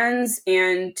fans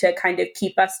and to kind of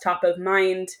keep us top of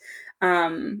mind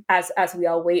as we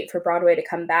all wait for Broadway to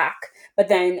come back. But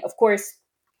then, of course,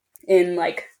 in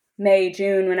like May,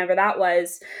 June, whenever that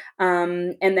was,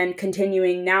 and then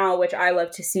continuing now, which I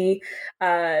love to see,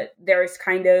 there's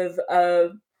kind of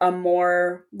a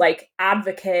more like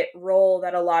advocate role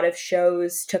that a lot of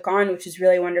shows took on, which is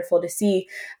really wonderful to see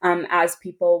as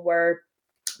people were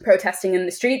protesting in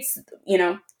the streets. You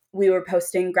know, we were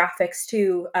posting graphics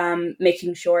too,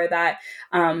 making sure that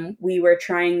we were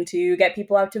trying to get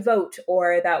people out to vote,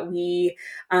 or that we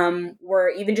were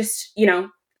even just, you know,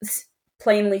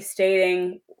 plainly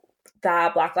stating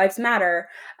that Black Lives Matter,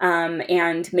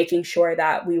 and making sure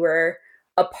that we were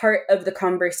a part of the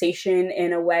conversation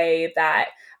in a way that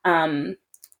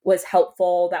was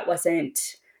helpful, that wasn't,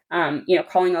 you know,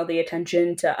 calling all the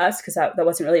attention to us, because that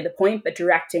wasn't really the point, but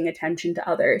directing attention to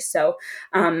others. So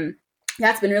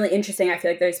that's been really interesting. I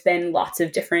feel like there's been lots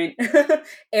of different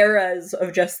eras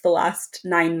of just the last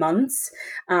 9 months.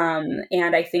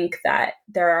 And I think that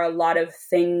there are a lot of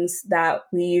things that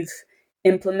we've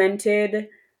implemented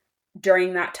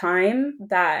during that time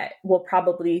that will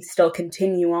probably still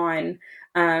continue on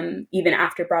even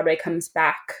after Broadway comes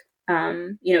back.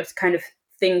 You know, it's kind of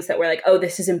things that we're like, oh,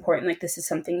 this is important. Like, this is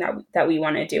something that we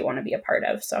want to do, want to be a part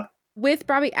of. So with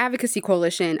Broadway Advocacy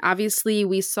Coalition, obviously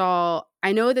we saw,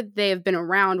 I know that they have been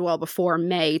around well before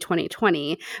May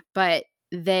 2020, but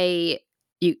they,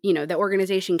 you know, the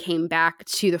organization came back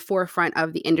to the forefront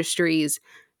of the industry's,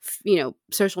 you know,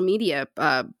 social media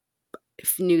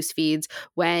news feeds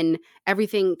when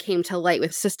everything came to light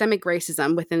with systemic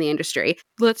racism within the industry.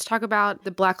 Let's talk about the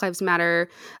Black Lives Matter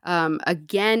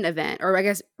Again event, or I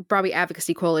guess Broadway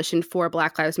Advocacy Coalition for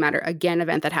Black Lives Matter Again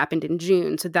event that happened in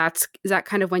June. So is that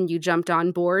kind of when you jumped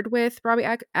on board with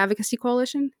Broadway Advocacy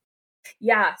Coalition?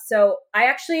 Yeah. So I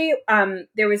actually,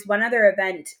 there was one other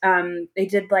event, they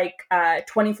did like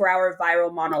 24-hour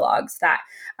viral monologues that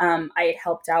I had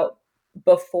helped out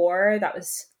before. That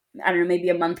was, I don't know, maybe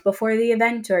a month before the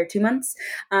event or 2 months.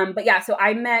 But yeah, so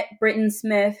I met Britton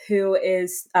Smith, who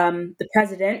is the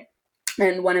president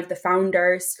and one of the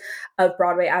founders of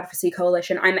Broadway Advocacy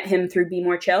Coalition. I met him through Be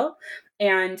More Chill.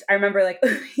 And I remember like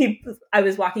I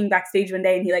was walking backstage one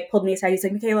day and he like pulled me aside. He's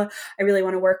like, Michaela, I really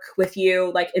want to work with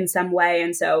you like in some way.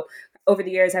 And so over the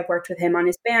years, I've worked with him on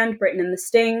his band, Britton and the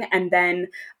Sting. And then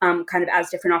kind of as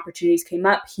different opportunities came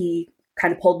up, he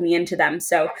kind of pulled me into them.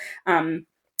 So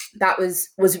that was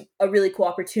a really cool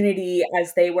opportunity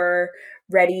as they were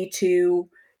ready to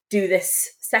do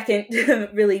this second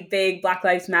really big Black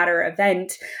Lives Matter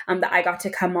event, that I got to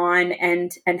come on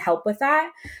and help with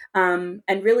that. And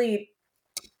really,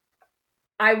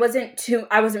 I wasn't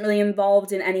really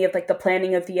involved in any of like the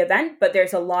planning of the event, but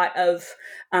there's a lot of,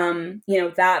 you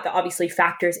know, that obviously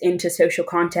factors into social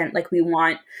content. Like we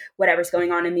want whatever's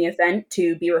going on in the event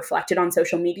to be reflected on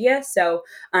social media. So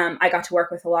I got to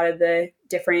work with a lot of the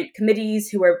different committees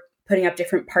who were putting up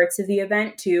different parts of the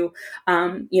event to,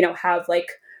 you know, have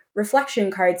like reflection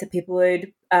cards that people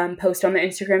would post on their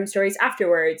Instagram stories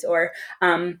afterwards, or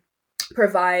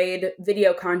provide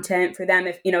video content for them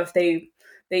if, you know, if they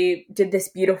did this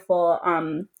beautiful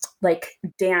like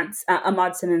dance.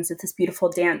 Ahmad Simmons did this beautiful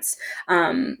dance,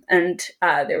 and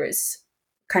there was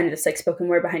kind of this like spoken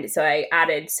word behind it. So I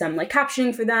added some like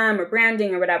captioning for them or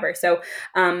branding or whatever. So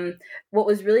what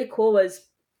was really cool was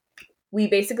we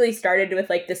basically started with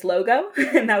like this logo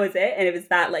and that was it. And it was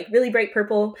that like really bright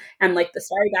purple and like the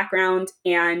starry background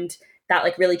and that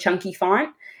like really chunky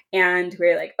font. And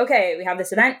we're like, okay, we have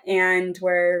this event and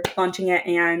we're launching it,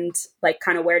 and like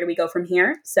kind of where do we go from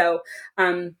here? So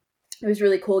it was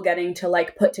really cool getting to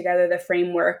like put together the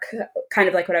framework, kind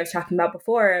of like what I was talking about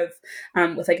before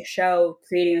of with like a show,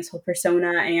 creating this whole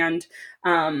persona, and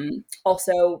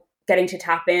also getting to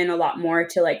tap in a lot more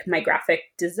to like my graphic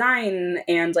design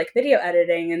and like video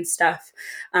editing and stuff.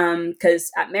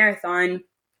 Because at Marathon,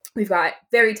 we've got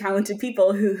very talented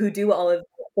people who do all of it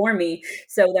for me.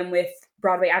 So then with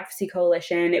Broadway Advocacy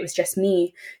Coalition, it was just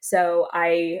me. So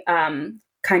I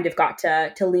kind of got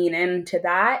to lean into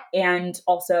that and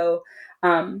also,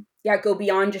 go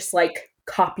beyond just like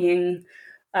copying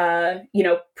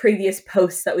previous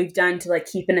posts that we've done to like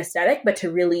keep an aesthetic, but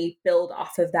to really build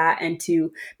off of that and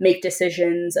to make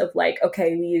decisions of like,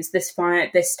 okay, we use this font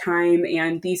at this time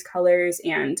and these colors,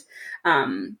 and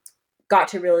got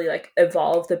to really like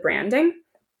evolve the branding.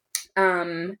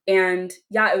 And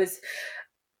yeah,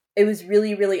 it was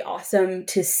really, really awesome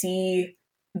to see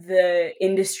the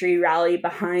industry rally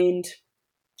behind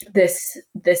this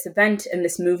event and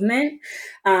this movement.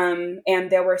 And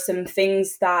there were some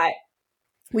things that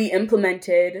we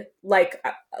implemented, like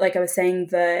I was saying,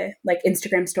 the like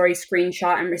Instagram story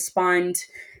screenshot and respond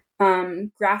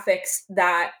graphics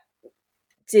that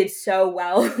did so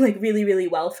well, like really, really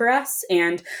well for us.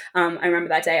 And I remember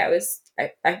that day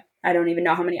I don't even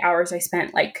know how many hours I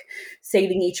spent like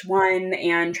saving each one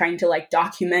and trying to like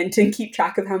document and keep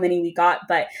track of how many we got.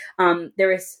 But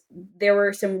there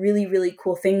were some really, really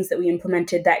cool things that we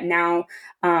implemented that now,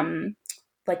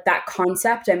 like that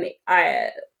concept,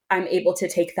 I'm able to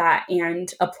take that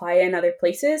and apply it in other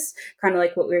places, kind of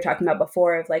like what we were talking about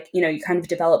before of like, you kind of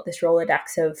develop this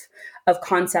Rolodex of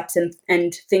concepts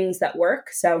and things that work.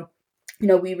 So,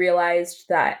 we realized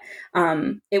that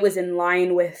it was in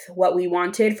line with what we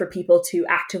wanted for people to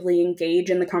actively engage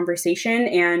in the conversation.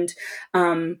 And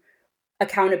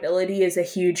accountability is a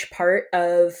huge part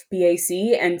of BAC.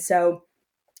 And so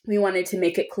we wanted to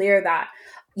make it clear that,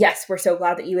 yes, we're so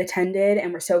glad that you attended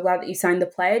and we're so glad that you signed the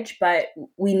pledge, but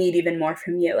we need even more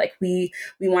from you. Like we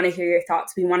want to hear your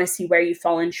thoughts. We want to see where you've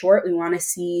fallen short. We want to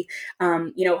see,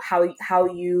 how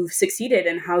you've succeeded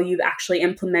and how you've actually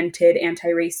implemented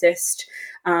anti-racist,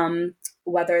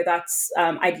 whether that's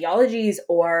ideologies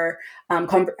or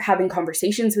having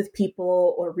conversations with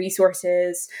people or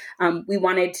resources. We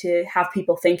wanted to have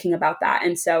people thinking about that.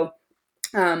 And so,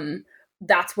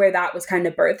 that's where that was kind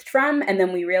of birthed from. And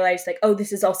then we realized like, oh,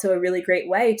 this is also a really great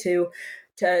way to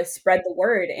spread the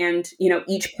word. And,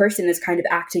 each person is kind of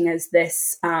acting as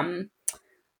this,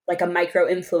 like a micro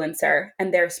influencer,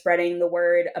 and they're spreading the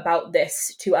word about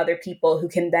this to other people who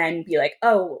can then be like,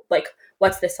 oh, like,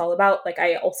 what's this all about? Like,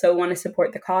 I also want to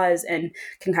support the cause, and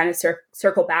can kind of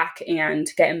circle back and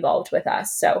get involved with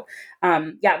us. So,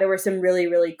 there were some really,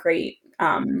 really great,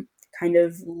 kind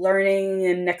of learning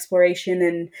and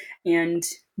exploration and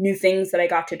new things that I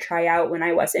got to try out when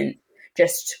I wasn't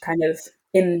just kind of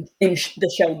in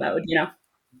the show mode,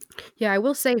 Yeah, I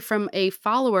will say from a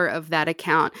follower of that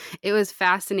account, it was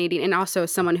fascinating. And also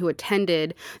someone who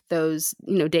attended those,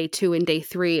 day 2 and day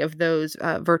 3 of those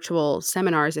virtual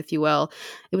seminars, if you will.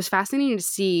 It was fascinating to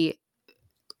see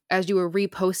as you were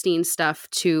reposting stuff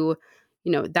to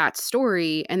that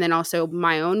story, and then also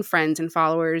my own friends and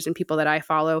followers and people that I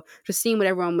follow, just seeing what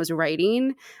everyone was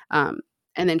writing, and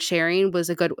then sharing was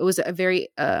a very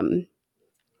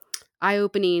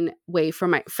eye-opening way for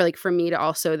me to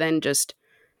also then just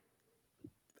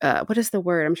what is the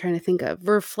word I'm trying to think of?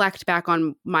 Reflect back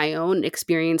on my own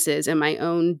experiences and my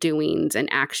own doings and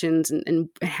actions and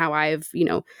how I've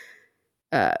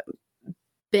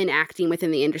been acting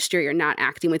within the industry or not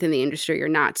acting within the industry or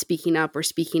not speaking up or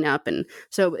speaking up. And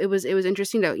so it was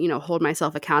interesting to, hold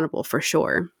myself accountable for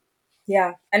sure.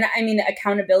 Yeah. And I mean,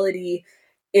 accountability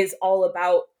is all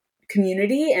about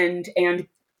community, and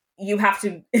you have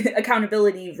to,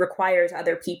 accountability requires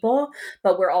other people,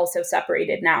 but we're also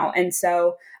separated now. And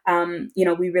so,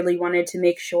 we really wanted to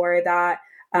make sure that,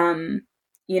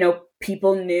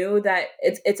 people knew that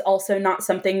it's also not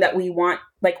something that we want.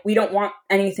 Like, we don't want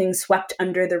anything swept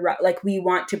under the rug. Like, we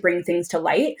want to bring things to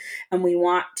light, and we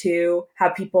want to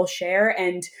have people share,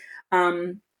 and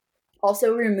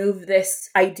also remove this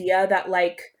idea that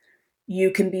like you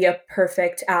can be a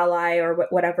perfect ally or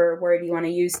whatever word you want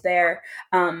to use there.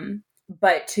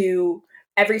 But to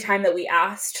every time that we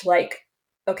asked, like,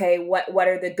 okay, what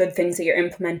are the good things that you're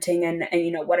implementing, and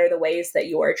what are the ways that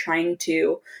you are trying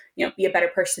to be a better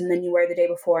person than you were the day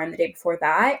before and the day before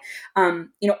that,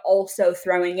 also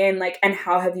throwing in like, and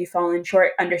how have you fallen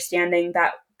short, understanding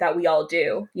that we all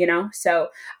do, so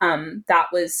that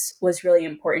was really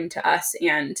important to us,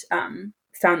 and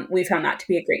we found that to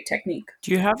be a great technique.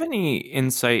 Do you have any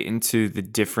insight into the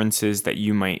differences that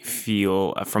you might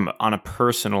feel on a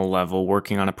personal level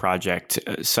working on a project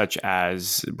such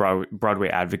as Broadway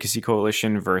Advocacy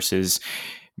Coalition versus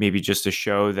maybe just a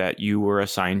show that you were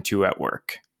assigned to at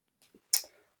work?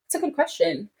 That's a good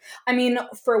question. I mean,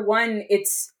 for one,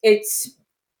 it's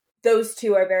those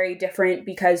two are very different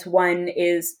because one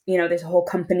is, there's a whole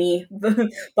company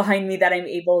behind me that I'm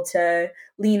able to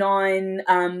lean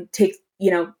on, take,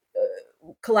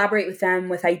 collaborate with them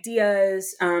with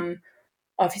ideas.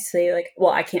 Obviously, I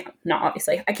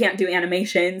can't do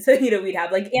animation. So, we'd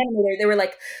have like animators. There were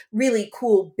like really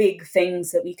cool, big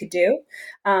things that we could do.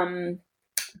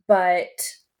 But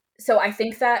so I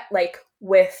think that like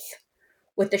with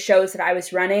the shows that I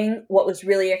was running, what was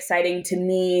really exciting to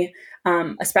me,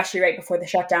 especially right before the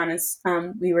shutdown, is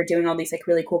we were doing all these like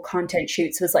really cool content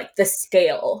shoots, was like the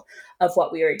scale of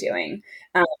what we were doing.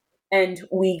 And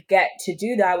we get to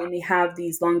do that when we have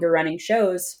these longer running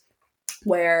shows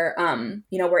where,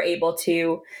 we're able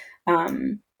to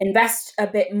invest a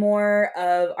bit more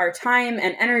of our time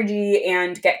and energy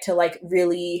and get to like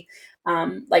really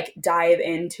like dive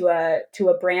into a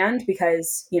brand,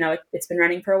 because it's been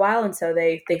running for a while, and so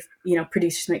they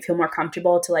producers might feel more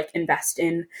comfortable to like invest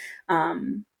in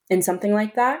something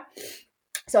like that.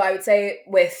 So I would say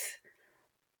with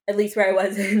at least where I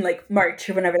was in like March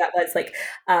or whenever that was, like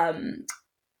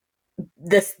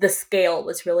the scale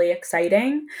was really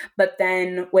exciting. But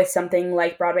then with something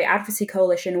like Broadway Advocacy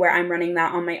Coalition, where I'm running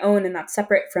that on my own and that's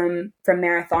separate from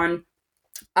Marathon,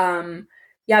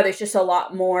 there's just a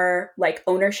lot more like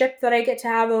ownership that I get to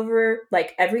have over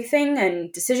like everything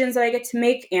and decisions that I get to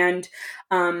make. And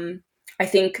I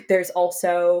think there's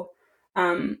also,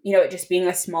 it just being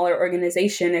a smaller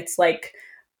organization, it's like,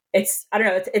 I don't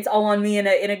know, it's all on me in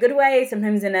a good way,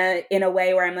 sometimes in a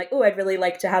way where I'm like, oh, I'd really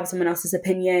like to have someone else's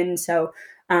opinion. So,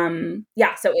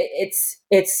 so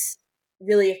it's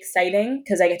really exciting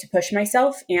because I get to push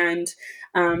myself and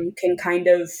can kind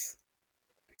of,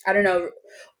 I don't know,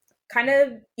 kind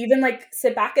of even like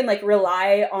sit back and like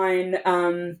rely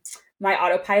on my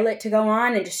autopilot to go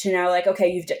on, and just to know like,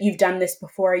 okay, you've done this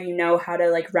before, you know how to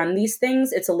like run these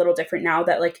things. It's a little different now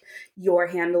that like you're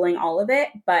handling all of it.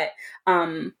 But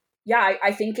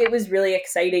I think it was really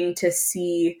exciting to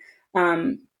see,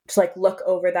 to like look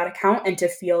over that account and to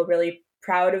feel really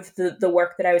proud of the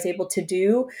work that I was able to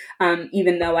do,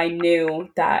 even though I knew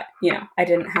that, I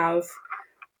didn't have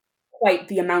quite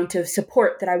the amount of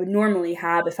support that I would normally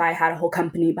have if I had a whole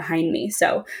company behind me.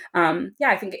 So,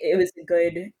 I think it was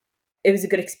a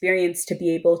good experience to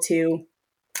be able to,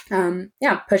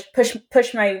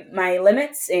 push my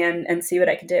limits and see what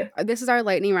I can do. This is our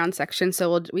lightning round section,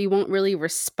 so we won't really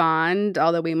respond,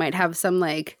 although we might have some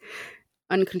like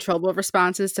uncontrollable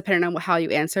responses depending on how you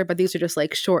answer. But these are just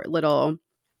like short little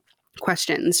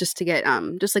questions just to get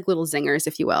just like little zingers,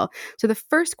 if you will. So the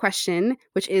first question,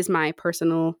 which is my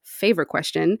personal favorite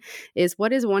question, is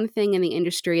what is one thing in the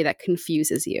industry that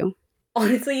confuses you?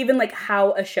 Honestly, even like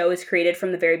how a show is created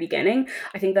from the very beginning.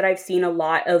 I think that I've seen a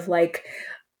lot of like,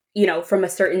 from a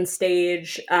certain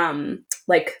stage,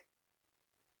 like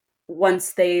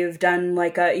once they've done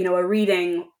like a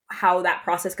reading, how that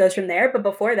process goes from there. But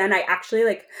before then, I actually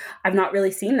like, I've not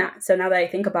really seen that. So now that I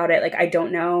think about it, like, I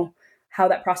don't know how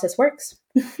that process works.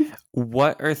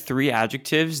 What are 3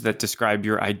 adjectives that describe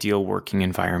your ideal working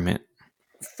environment?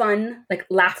 Fun, like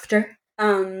laughter,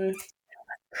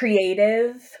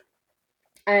 creative,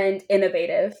 and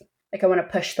innovative. Like I want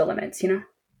to push the limits,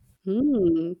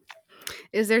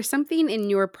 Is there something in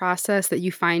your process that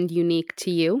you find unique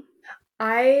to you?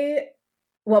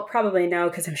 Well, probably no,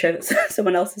 because I'm sure that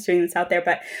someone else is doing this out there.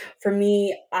 But for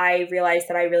me, I realized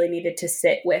that I really needed to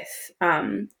sit with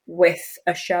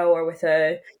a show or with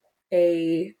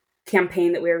a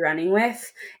campaign that we were running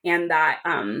with, and that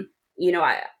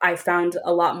I found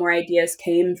a lot more ideas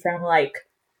came from like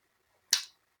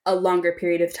a longer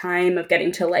period of time of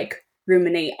getting to like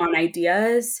ruminate on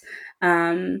ideas.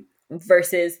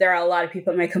 Versus there are a lot of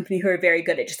people in my company who are very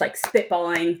good at just like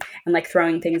spitballing and like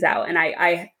throwing things out. And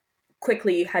I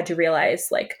quickly had to realize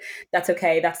like, that's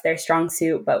okay. That's their strong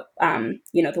suit. But,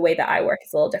 the way that I work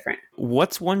is a little different.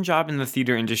 What's one job in the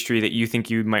theater industry that you think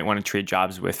you might want to trade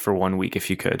jobs with for 1 week if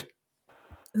you could?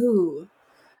 Ooh,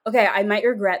 okay. I might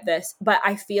regret this, but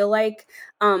I feel like,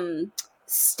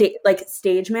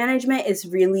 stage management is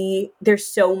really, there's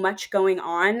so much going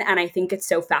on. And I think it's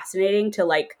so fascinating to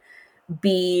like,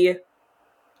 be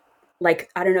like,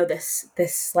 I don't know,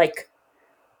 this like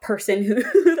person who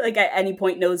like at any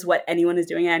point knows what anyone is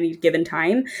doing at any given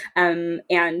time. And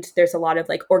there's a lot of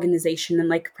like organization and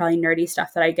like probably nerdy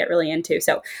stuff that I get really into.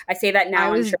 So I say that now.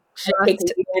 I was just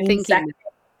thinking.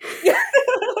 Yeah,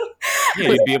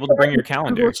 you'd be able to bring your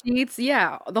calendar. Sheets,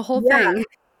 the whole thing.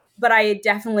 But I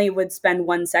definitely would spend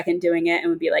 1 second doing it and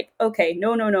would be like, okay,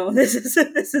 no, this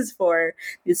is for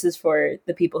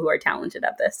the people who are talented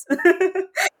at this.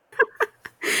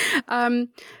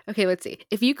 Okay, let's see.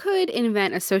 If you could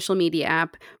invent a social media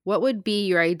app, what would be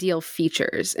your ideal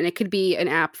features? And it could be an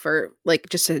app for like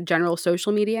just a general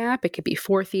social media app. It could be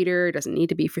for theater. It doesn't need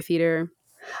to be for theater.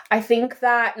 I think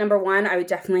that number one, I would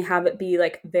definitely have it be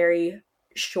like very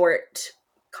short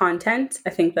content. I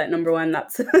think that number one,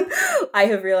 that's I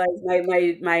have realized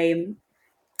my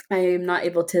I am not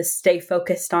able to stay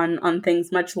focused on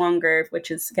things much longer,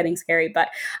 which is getting scary. But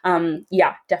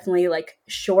yeah, definitely like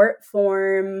short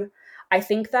form. I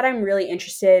think that I'm really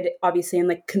interested, obviously, in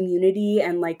like community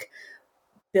and like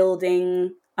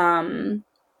building,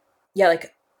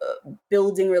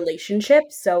 building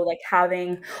relationships. So like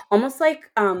having almost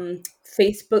like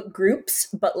Facebook groups,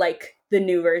 but like the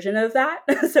new version of that.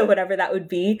 So whatever that would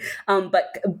be.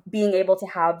 But being able to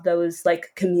have those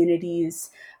like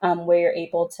communities where you're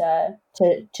able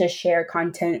to share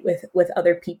content with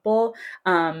other people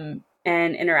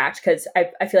and interact. Because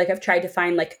I feel like I've tried to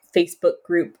find like Facebook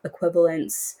group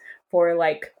equivalents for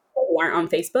like who aren't on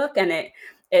Facebook, and I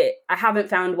haven't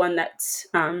found one that's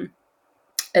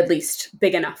at least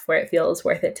big enough where it feels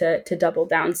worth it to double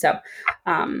down. So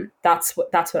that's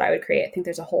what I would create. I think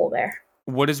there's a hole there.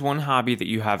 What is one hobby that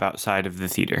you have outside of the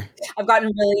theater? I've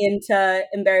gotten really into,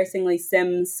 embarrassingly,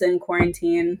 Sims in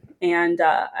quarantine, and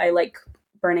I like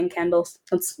burning candles.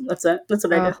 That's it. That's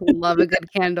what I do. Love a good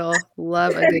candle.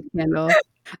 Love a good candle.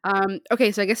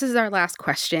 Okay, so I guess this is our last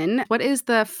question. What is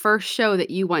the first show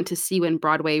that you want to see when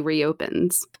Broadway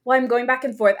reopens? Well, I'm going back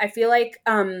and forth. I feel like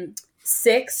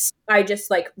 6, I just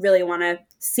like really want to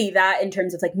see that in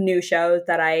terms of like new shows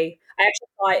that I actually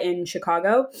saw it in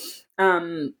Chicago,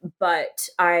 but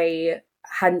I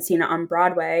hadn't seen it on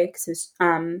Broadway because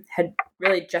it had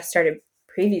really just started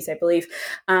previews, I believe.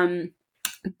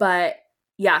 But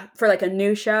yeah, for like a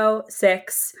new show,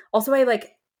 6. Also, I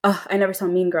never saw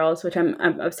Mean Girls, which I'm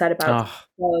upset about.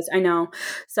 Those, I know.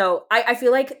 So I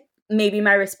feel like maybe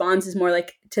my response is more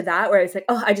like to that, where it's like,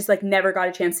 I just like never got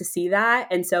a chance to see that.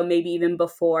 And so maybe even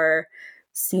before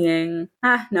seeing,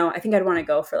 no, I think I'd want to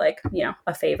go for like,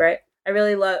 a favorite. I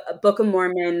really love Book of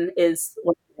Mormon is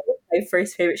one of my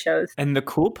first favorite shows. And the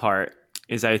cool part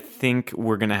is I think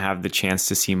we're going to have the chance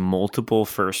to see multiple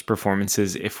first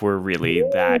performances if we're really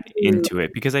that into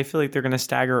it, because I feel like they're going to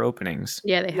stagger openings.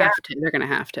 Yeah, they have to. They're going to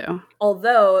have to.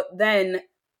 Although then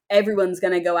everyone's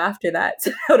going to go after that.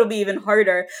 So it'll be even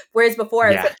harder. Whereas before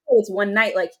I was like, it's one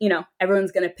night, like,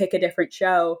 everyone's going to pick a different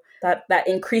show. That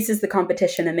increases the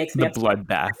competition and makes me the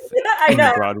bloodbath I know. in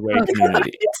the Broadway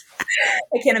community.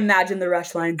 I can't imagine the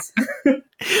rush lines.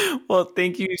 Well,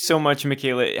 thank you so much,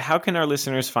 Michaela. How can our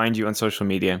listeners find you on social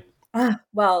media?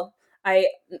 Well,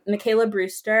 Michaela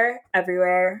Brewster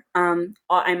everywhere. I'm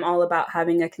all about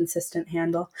having a consistent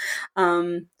handle.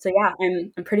 So yeah,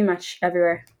 I'm pretty much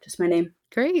everywhere. Just my name.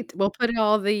 Great. We'll put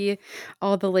all the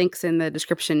links in the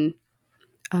description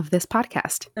of this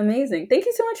podcast. Amazing. Thank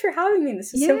you so much for having me.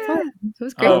 This was so fun. It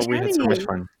was great. We had so much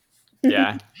fun.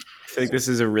 Yeah. I feel like this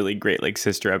is a really great like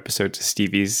sister episode to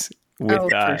Stevie's. With,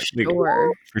 for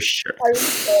sure. For sure.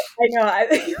 I know.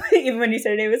 Even when you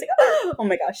said it, it was like, oh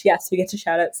my gosh, yes, we get to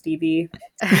shout out Stevie.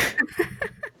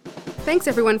 Thanks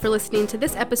everyone for listening to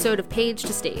this episode of Page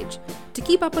to Stage. To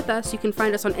keep up with us, you can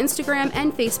find us on Instagram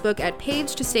and Facebook at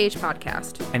Page to Stage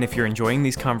Podcast. And if you're enjoying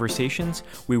these conversations,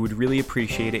 we would really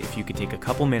appreciate it if you could take a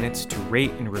couple minutes to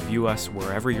rate and review us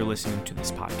wherever you're listening to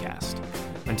this podcast.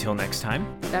 Until next time.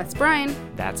 That's Brian.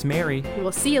 That's Mary.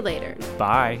 We'll see you later.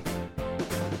 Bye.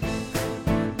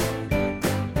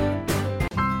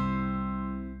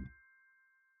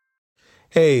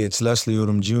 Hey, it's Leslie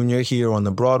Odom Jr. here on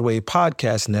the Broadway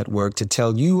Podcast Network to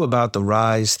tell you about the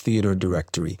Rise Theater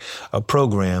Directory, a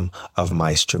program of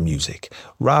Maestro Music.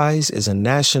 Rise is a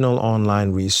national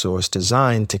online resource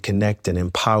designed to connect and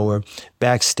empower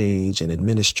backstage and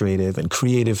administrative and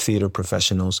creative theater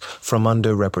professionals from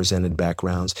underrepresented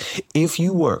backgrounds. If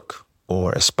you work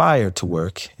or aspire to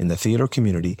work in the theater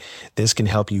community, this can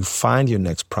help you find your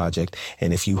next project.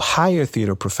 And if you hire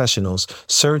theater professionals,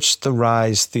 search the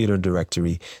Rise Theater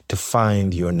Directory to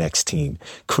find your next team.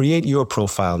 Create your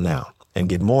profile now and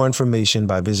get more information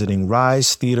by visiting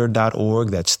risetheater.org.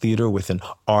 That's theater with an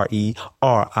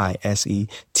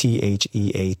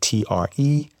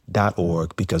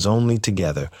RERISETHEATRE.org, because only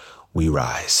together we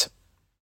rise.